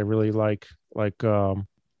lately that I really like well,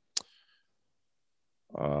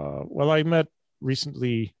 I met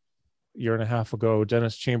recently a year and a half ago,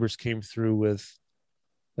 Dennis Chambers came through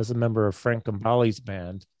as a member of Frank Gambale's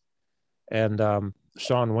band, and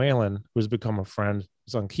Sean Whalen, who's become a friend,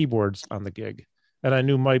 was on keyboards on the gig. And I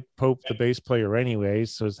knew Mike Pope, the bass player, anyway,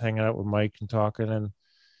 so I was hanging out with Mike and talking.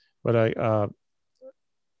 But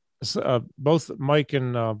both Mike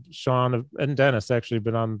and Sean and Dennis actually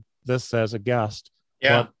been on this as a guest.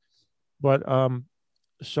 Yeah. But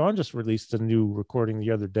Sean just released a new recording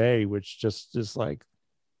the other day, which just is like,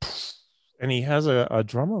 and he has a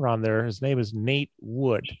drummer on there. His name is Nate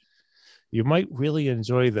Wood. You might really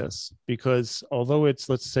enjoy this because although it's,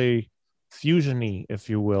 let's say, fusion-y, if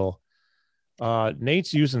you will,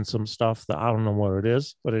 Nate's using some stuff that I don't know what it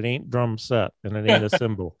is, but it ain't drum set and it ain't a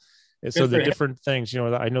cymbal. And so the different things,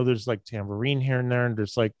 I know there's like tambourine here and there, and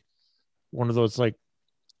there's like one of those like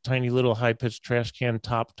tiny little high-pitched trash can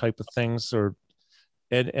top type of things,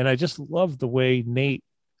 and I just love the way Nate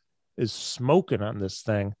is smoking on this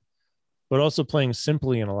thing, but also playing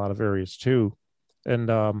simply in a lot of areas too. And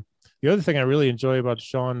the other thing I really enjoy about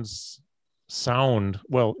Sean's sound,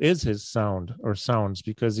 is his sound or sounds,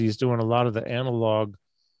 because he's doing a lot of the analog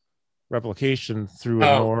replication through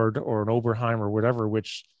a Nord or an Oberheim or whatever,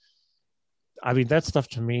 which, I mean, that stuff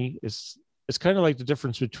to me is kind of like the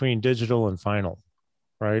difference between digital and final,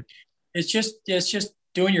 right? It's just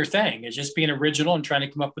doing your thing. It's just being original and trying to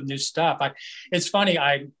come up with new stuff. It's funny.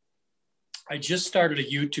 I just started a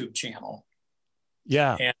YouTube channel.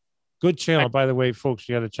 Yeah. And good channel, by the way, folks.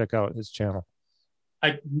 You got to check out his channel.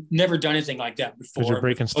 I've never done anything like that before. Because you're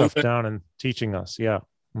breaking stuff down and teaching us. Yeah.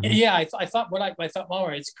 Mm-hmm. Yeah. I thought, all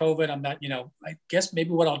right, it's COVID. I'm not, I guess maybe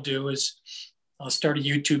what I'll do is I'll start a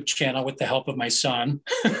YouTube channel with the help of my son,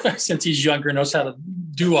 since he's younger, knows how to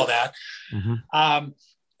do all that. Mm-hmm.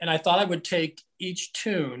 And I thought I would take each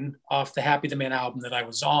tune off the Happy the Man album that I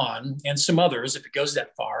was on, and some others, if it goes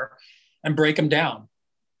that far, and break them down.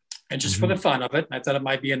 And just for the fun of it, I thought it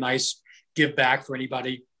might be a nice give back for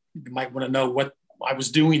anybody who might want to know what I was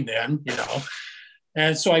doing then,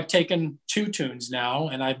 And so I've taken 2 tunes now,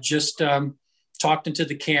 and I've just talked into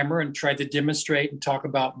the camera and tried to demonstrate and talk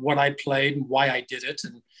about what I played and why I did it,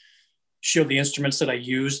 and show the instruments that I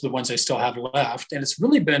used, the ones I still have left. And it's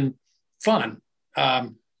really been fun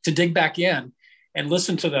to dig back in and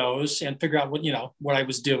listen to those and figure out what I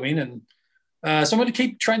was doing. And so I'm going to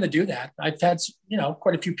keep trying to do that. I've had,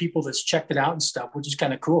 quite a few people that's checked it out and stuff, which is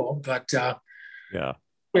kind of cool. But yeah,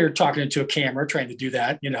 we're talking into a camera, trying to do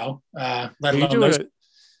that, let alone those.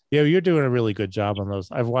 Yeah, you're doing a really good job on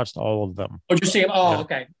those. I've watched all of them. Oh, you're seeing? Oh, yeah.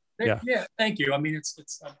 Okay. Yeah. Thank you. I mean,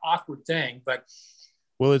 it's an awkward thing, but.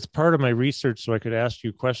 Well, it's part of my research, so I could ask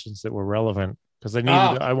you questions that were relevant, because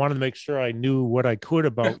I wanted to make sure I knew what I could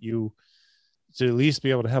about you to at least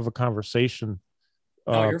be able to have a conversation.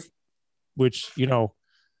 Which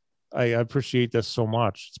I appreciate this so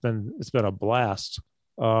much. It's been a blast.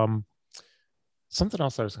 Something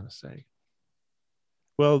else I was going to say.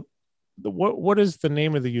 Well, what is the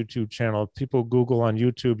name of the YouTube channel? If people Google on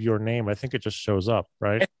YouTube your name, I think it just shows up,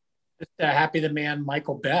 right? It's Happy the Man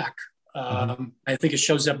Michael Beck. I think it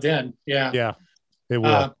shows up then. Yeah, it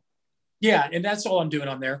will. Yeah, and that's all I'm doing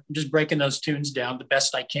on there. I'm just breaking those tunes down the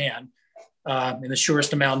best I can in the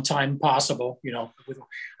shortest amount of time possible.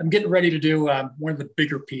 I'm getting ready to do one of the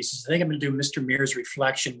bigger pieces. I think I'm going to do Mr. Mears'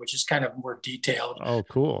 Reflection, which is kind of more detailed. Oh,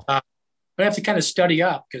 cool. But I have to kind of study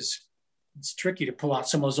up because it's tricky to pull out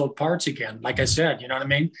some of those old parts again. Like I said, you know what I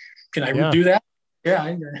mean? Can I do that?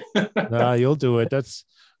 Yeah. Nah, you'll do it.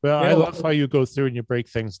 I love how you go through and you break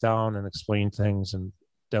things down and explain things and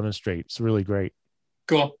demonstrate. It's really great.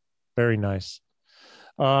 Cool. Very nice.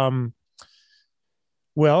 Well,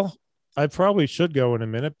 I probably should go in a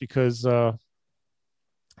minute because I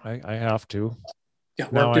have to.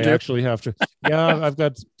 Now I actually have to. Yeah, I've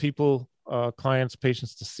got people, clients,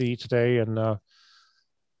 patients to see today, and a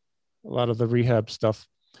lot of the rehab stuff.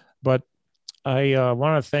 But I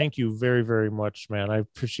want to thank you very, very much, man. I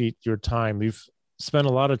appreciate your time. You've spent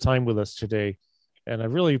a lot of time with us today, and I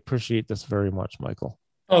really appreciate this very much, Michael.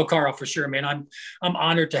 Oh, Carl, for sure, man. I'm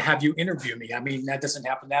honored to have you interview me. I mean, that doesn't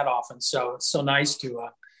happen that often. So it's so nice to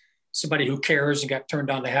somebody who cares and got turned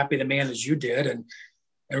on to Happy the Man as you did, and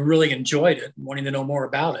really enjoyed it, wanting to know more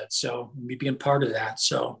about it. So me being part of that.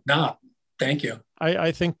 So thank you.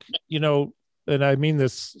 I think, and I mean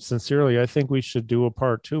this sincerely, I think we should do a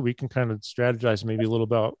part 2. We can kind of strategize maybe a little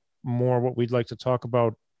about more what we'd like to talk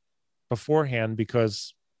about beforehand,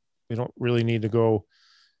 because we don't really need to go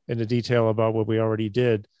into detail about what we already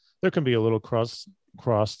did. There can be a little cross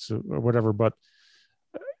or whatever, but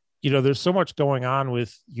there's so much going on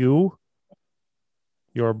with you,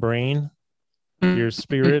 your brain, your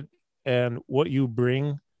spirit, and what you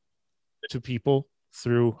bring to people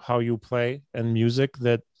through how you play and music,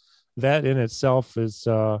 that in itself is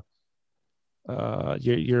your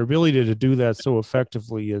ability to do that so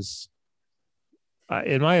effectively is,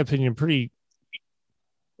 in my opinion, pretty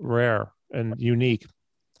rare and unique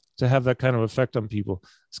to have that kind of effect on people.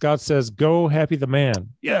 Scott says, "Go, Happy the Man."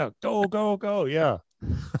 Yeah, go. Yeah.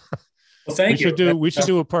 Well, thank you. We should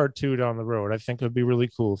do a part 2 down the road. I think it'd be really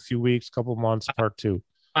cool. A few weeks, couple months, part 2.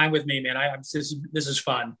 Fine with me, man. This is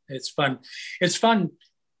fun. It's fun. It's fun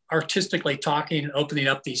artistically talking and opening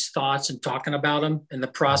up these thoughts and talking about them and the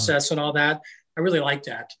process and all that. I really like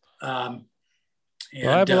that. Well,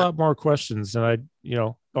 I have a lot more questions, and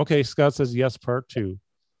okay, Scott says yes, part 2.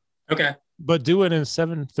 Okay. But do it in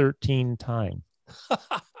 7/13 time.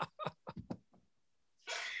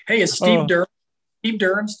 Hey, is Steve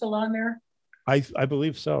Durham still on there? I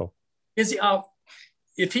believe so. Is he?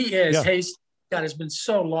 If he is, yeah. Hey, God, it's been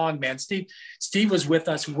so long, man. Steve was with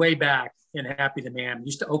us way back in Happy the Man. He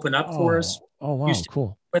used to open up for us. Oh, wow,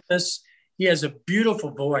 cool. With us. He has a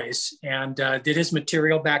beautiful voice and did his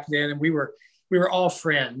material back then. And we were all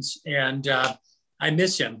friends, and I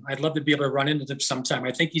miss him. I'd love to be able to run into him sometime.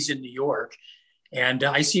 I think he's in New York, and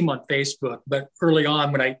I see him on Facebook. But early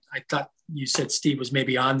on, when I thought you said Steve was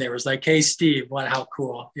maybe on there, it was like, hey, Steve, how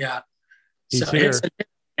cool. Yeah. He's here.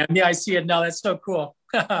 And yeah, I see it now. That's so cool.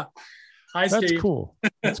 Hi, That's Steve. That's cool.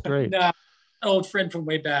 That's great. Old friend from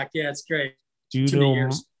way back. Yeah, it's great. Do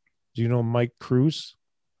you know Mike Cruz?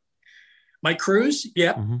 Mike Cruz?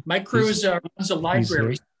 Yeah. Mm-hmm. Mike Cruz runs a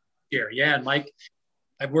library here. Yeah. And Mike,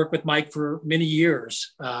 I've worked with Mike for many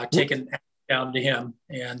years, taking down to him.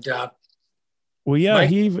 And well, yeah, Mike,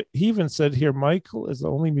 he even said here, Michael is the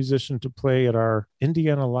only musician to play at our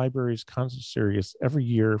Indiana Libraries concert series every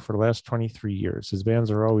year for the last 23 years. His bands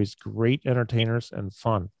are always great entertainers and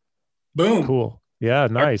fun. Boom. Cool. Yeah,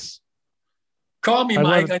 nice. Call me,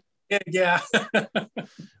 Mike. Yeah.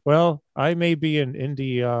 Well, I may be in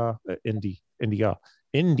Indy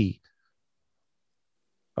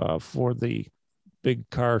for the big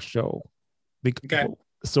car show. Okay.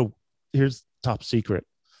 So here's top secret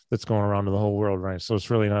that's going around to the whole world, right? So it's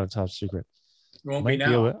really not a top secret. I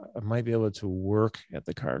might be able to work at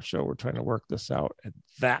the car show. We're trying to work this out, and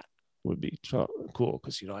that would be cool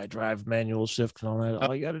because I drive manual shift and all that.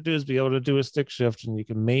 All you got to do is be able to do a stick shift, and you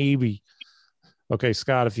can maybe. Okay,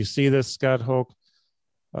 Scott, if you see this, Scott Hoke,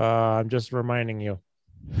 I'm just reminding you.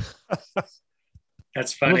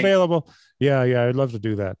 That's funny. I'm available. Yeah, I'd love to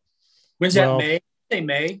do that. When's that, May? Say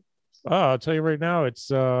May. I'll tell you right now, it's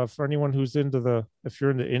for anyone who's if you're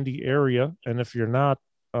in the Indy area, and if you're not,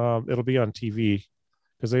 it'll be on TV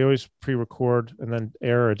because they always pre-record and then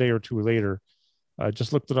air a day or two later. I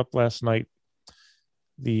just looked it up last night.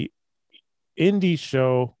 The Indy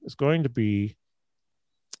show is going to be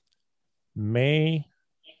May.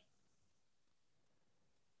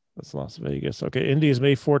 That's Las Vegas. Okay, Indy is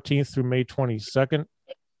May 14th through May 22nd.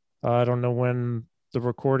 I don't know when the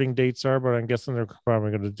recording dates are, but I'm guessing they're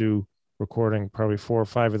probably going to do recording probably 4 or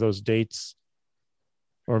 5 of those dates,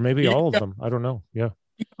 or maybe all of them. I don't know. Yeah.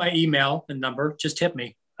 My email and number. Just hit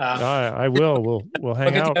me. I will. We'll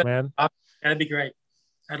hang out, man. That'd be great.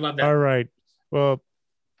 I'd love that. All right. Well,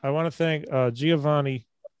 I want to thank Giovanni.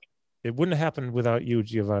 It wouldn't have happened without you,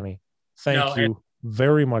 Giovanni. Thank you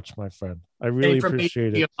very much, my friend. I really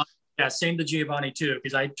appreciate it. Yeah, same to Giovanni too,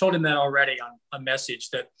 because I told him that already on a message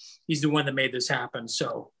that he's the one that made this happen.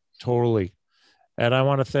 So totally. And I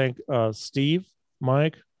want to thank Steve,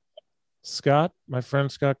 Mike, Scott, my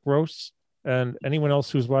friend Scott Gross, and anyone else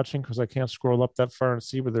who's watching, because I can't scroll up that far and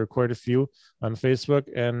see, but there are quite a few on Facebook,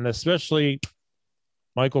 and especially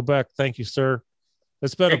Michael Beck. Thank you, sir.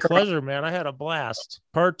 It's been a pleasure, man. I had a blast.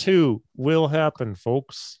 Part 2 will happen,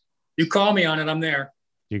 folks. You call me on it. I'm there.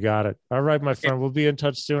 You got it. All right, my friend. We'll be in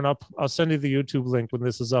touch soon. I'll send you the YouTube link when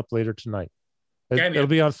this is up later tonight. It'll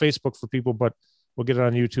be on Facebook for people, but we'll get it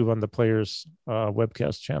on YouTube on the Players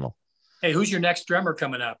webcast channel. Hey, who's your next drummer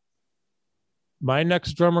coming up? My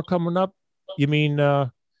next drummer coming up? You mean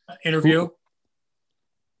interview?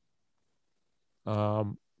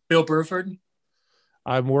 Bill Burford?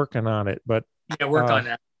 I'm working on it, but work on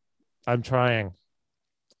that. I'm trying.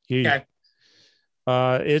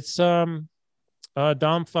 It's Dom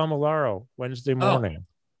Famularo Wednesday morning.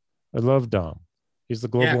 I love Dom. He's the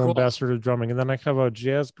global cool. ambassador to drumming. And then I have a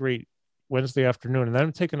jazz great Wednesday afternoon. And then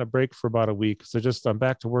I'm taking a break for about a week. So I'm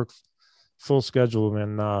back to work full schedule.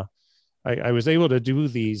 And I was able to do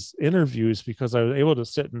these interviews because I was able to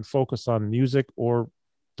sit and focus on music or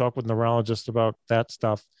talk with neurologists about that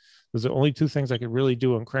stuff. Those are the only two things I could really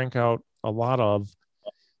do and crank out a lot of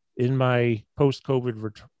in my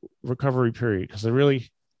post-COVID recovery period, because I really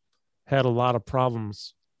had a lot of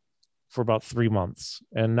problems for about 3 months.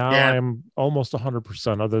 And now I'm almost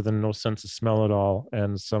 100%, other than no sense of smell at all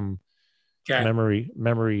and some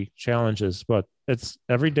memory challenges. But it's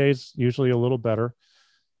every day's usually a little better.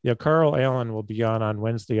 Yeah, Carl Allen will be on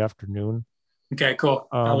Wednesday afternoon. Okay, cool.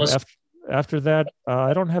 After that,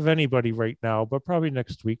 I don't have anybody right now, but probably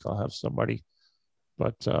next week I'll have somebody.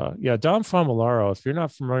 But Dom Famularo, if you're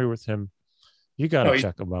not familiar with him, you got to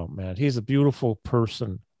check him out, man. He's a beautiful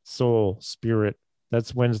person, soul, spirit.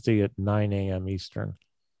 That's Wednesday at 9 a.m. Eastern.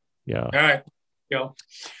 Yeah. All right. Go.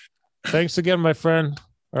 Thanks again, my friend.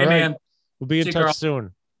 All right. Man. We'll be in touch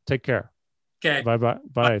soon. Take care. Okay. Bye-bye.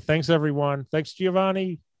 Bye. Thanks, everyone. Thanks,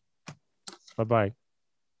 Giovanni. Bye-bye.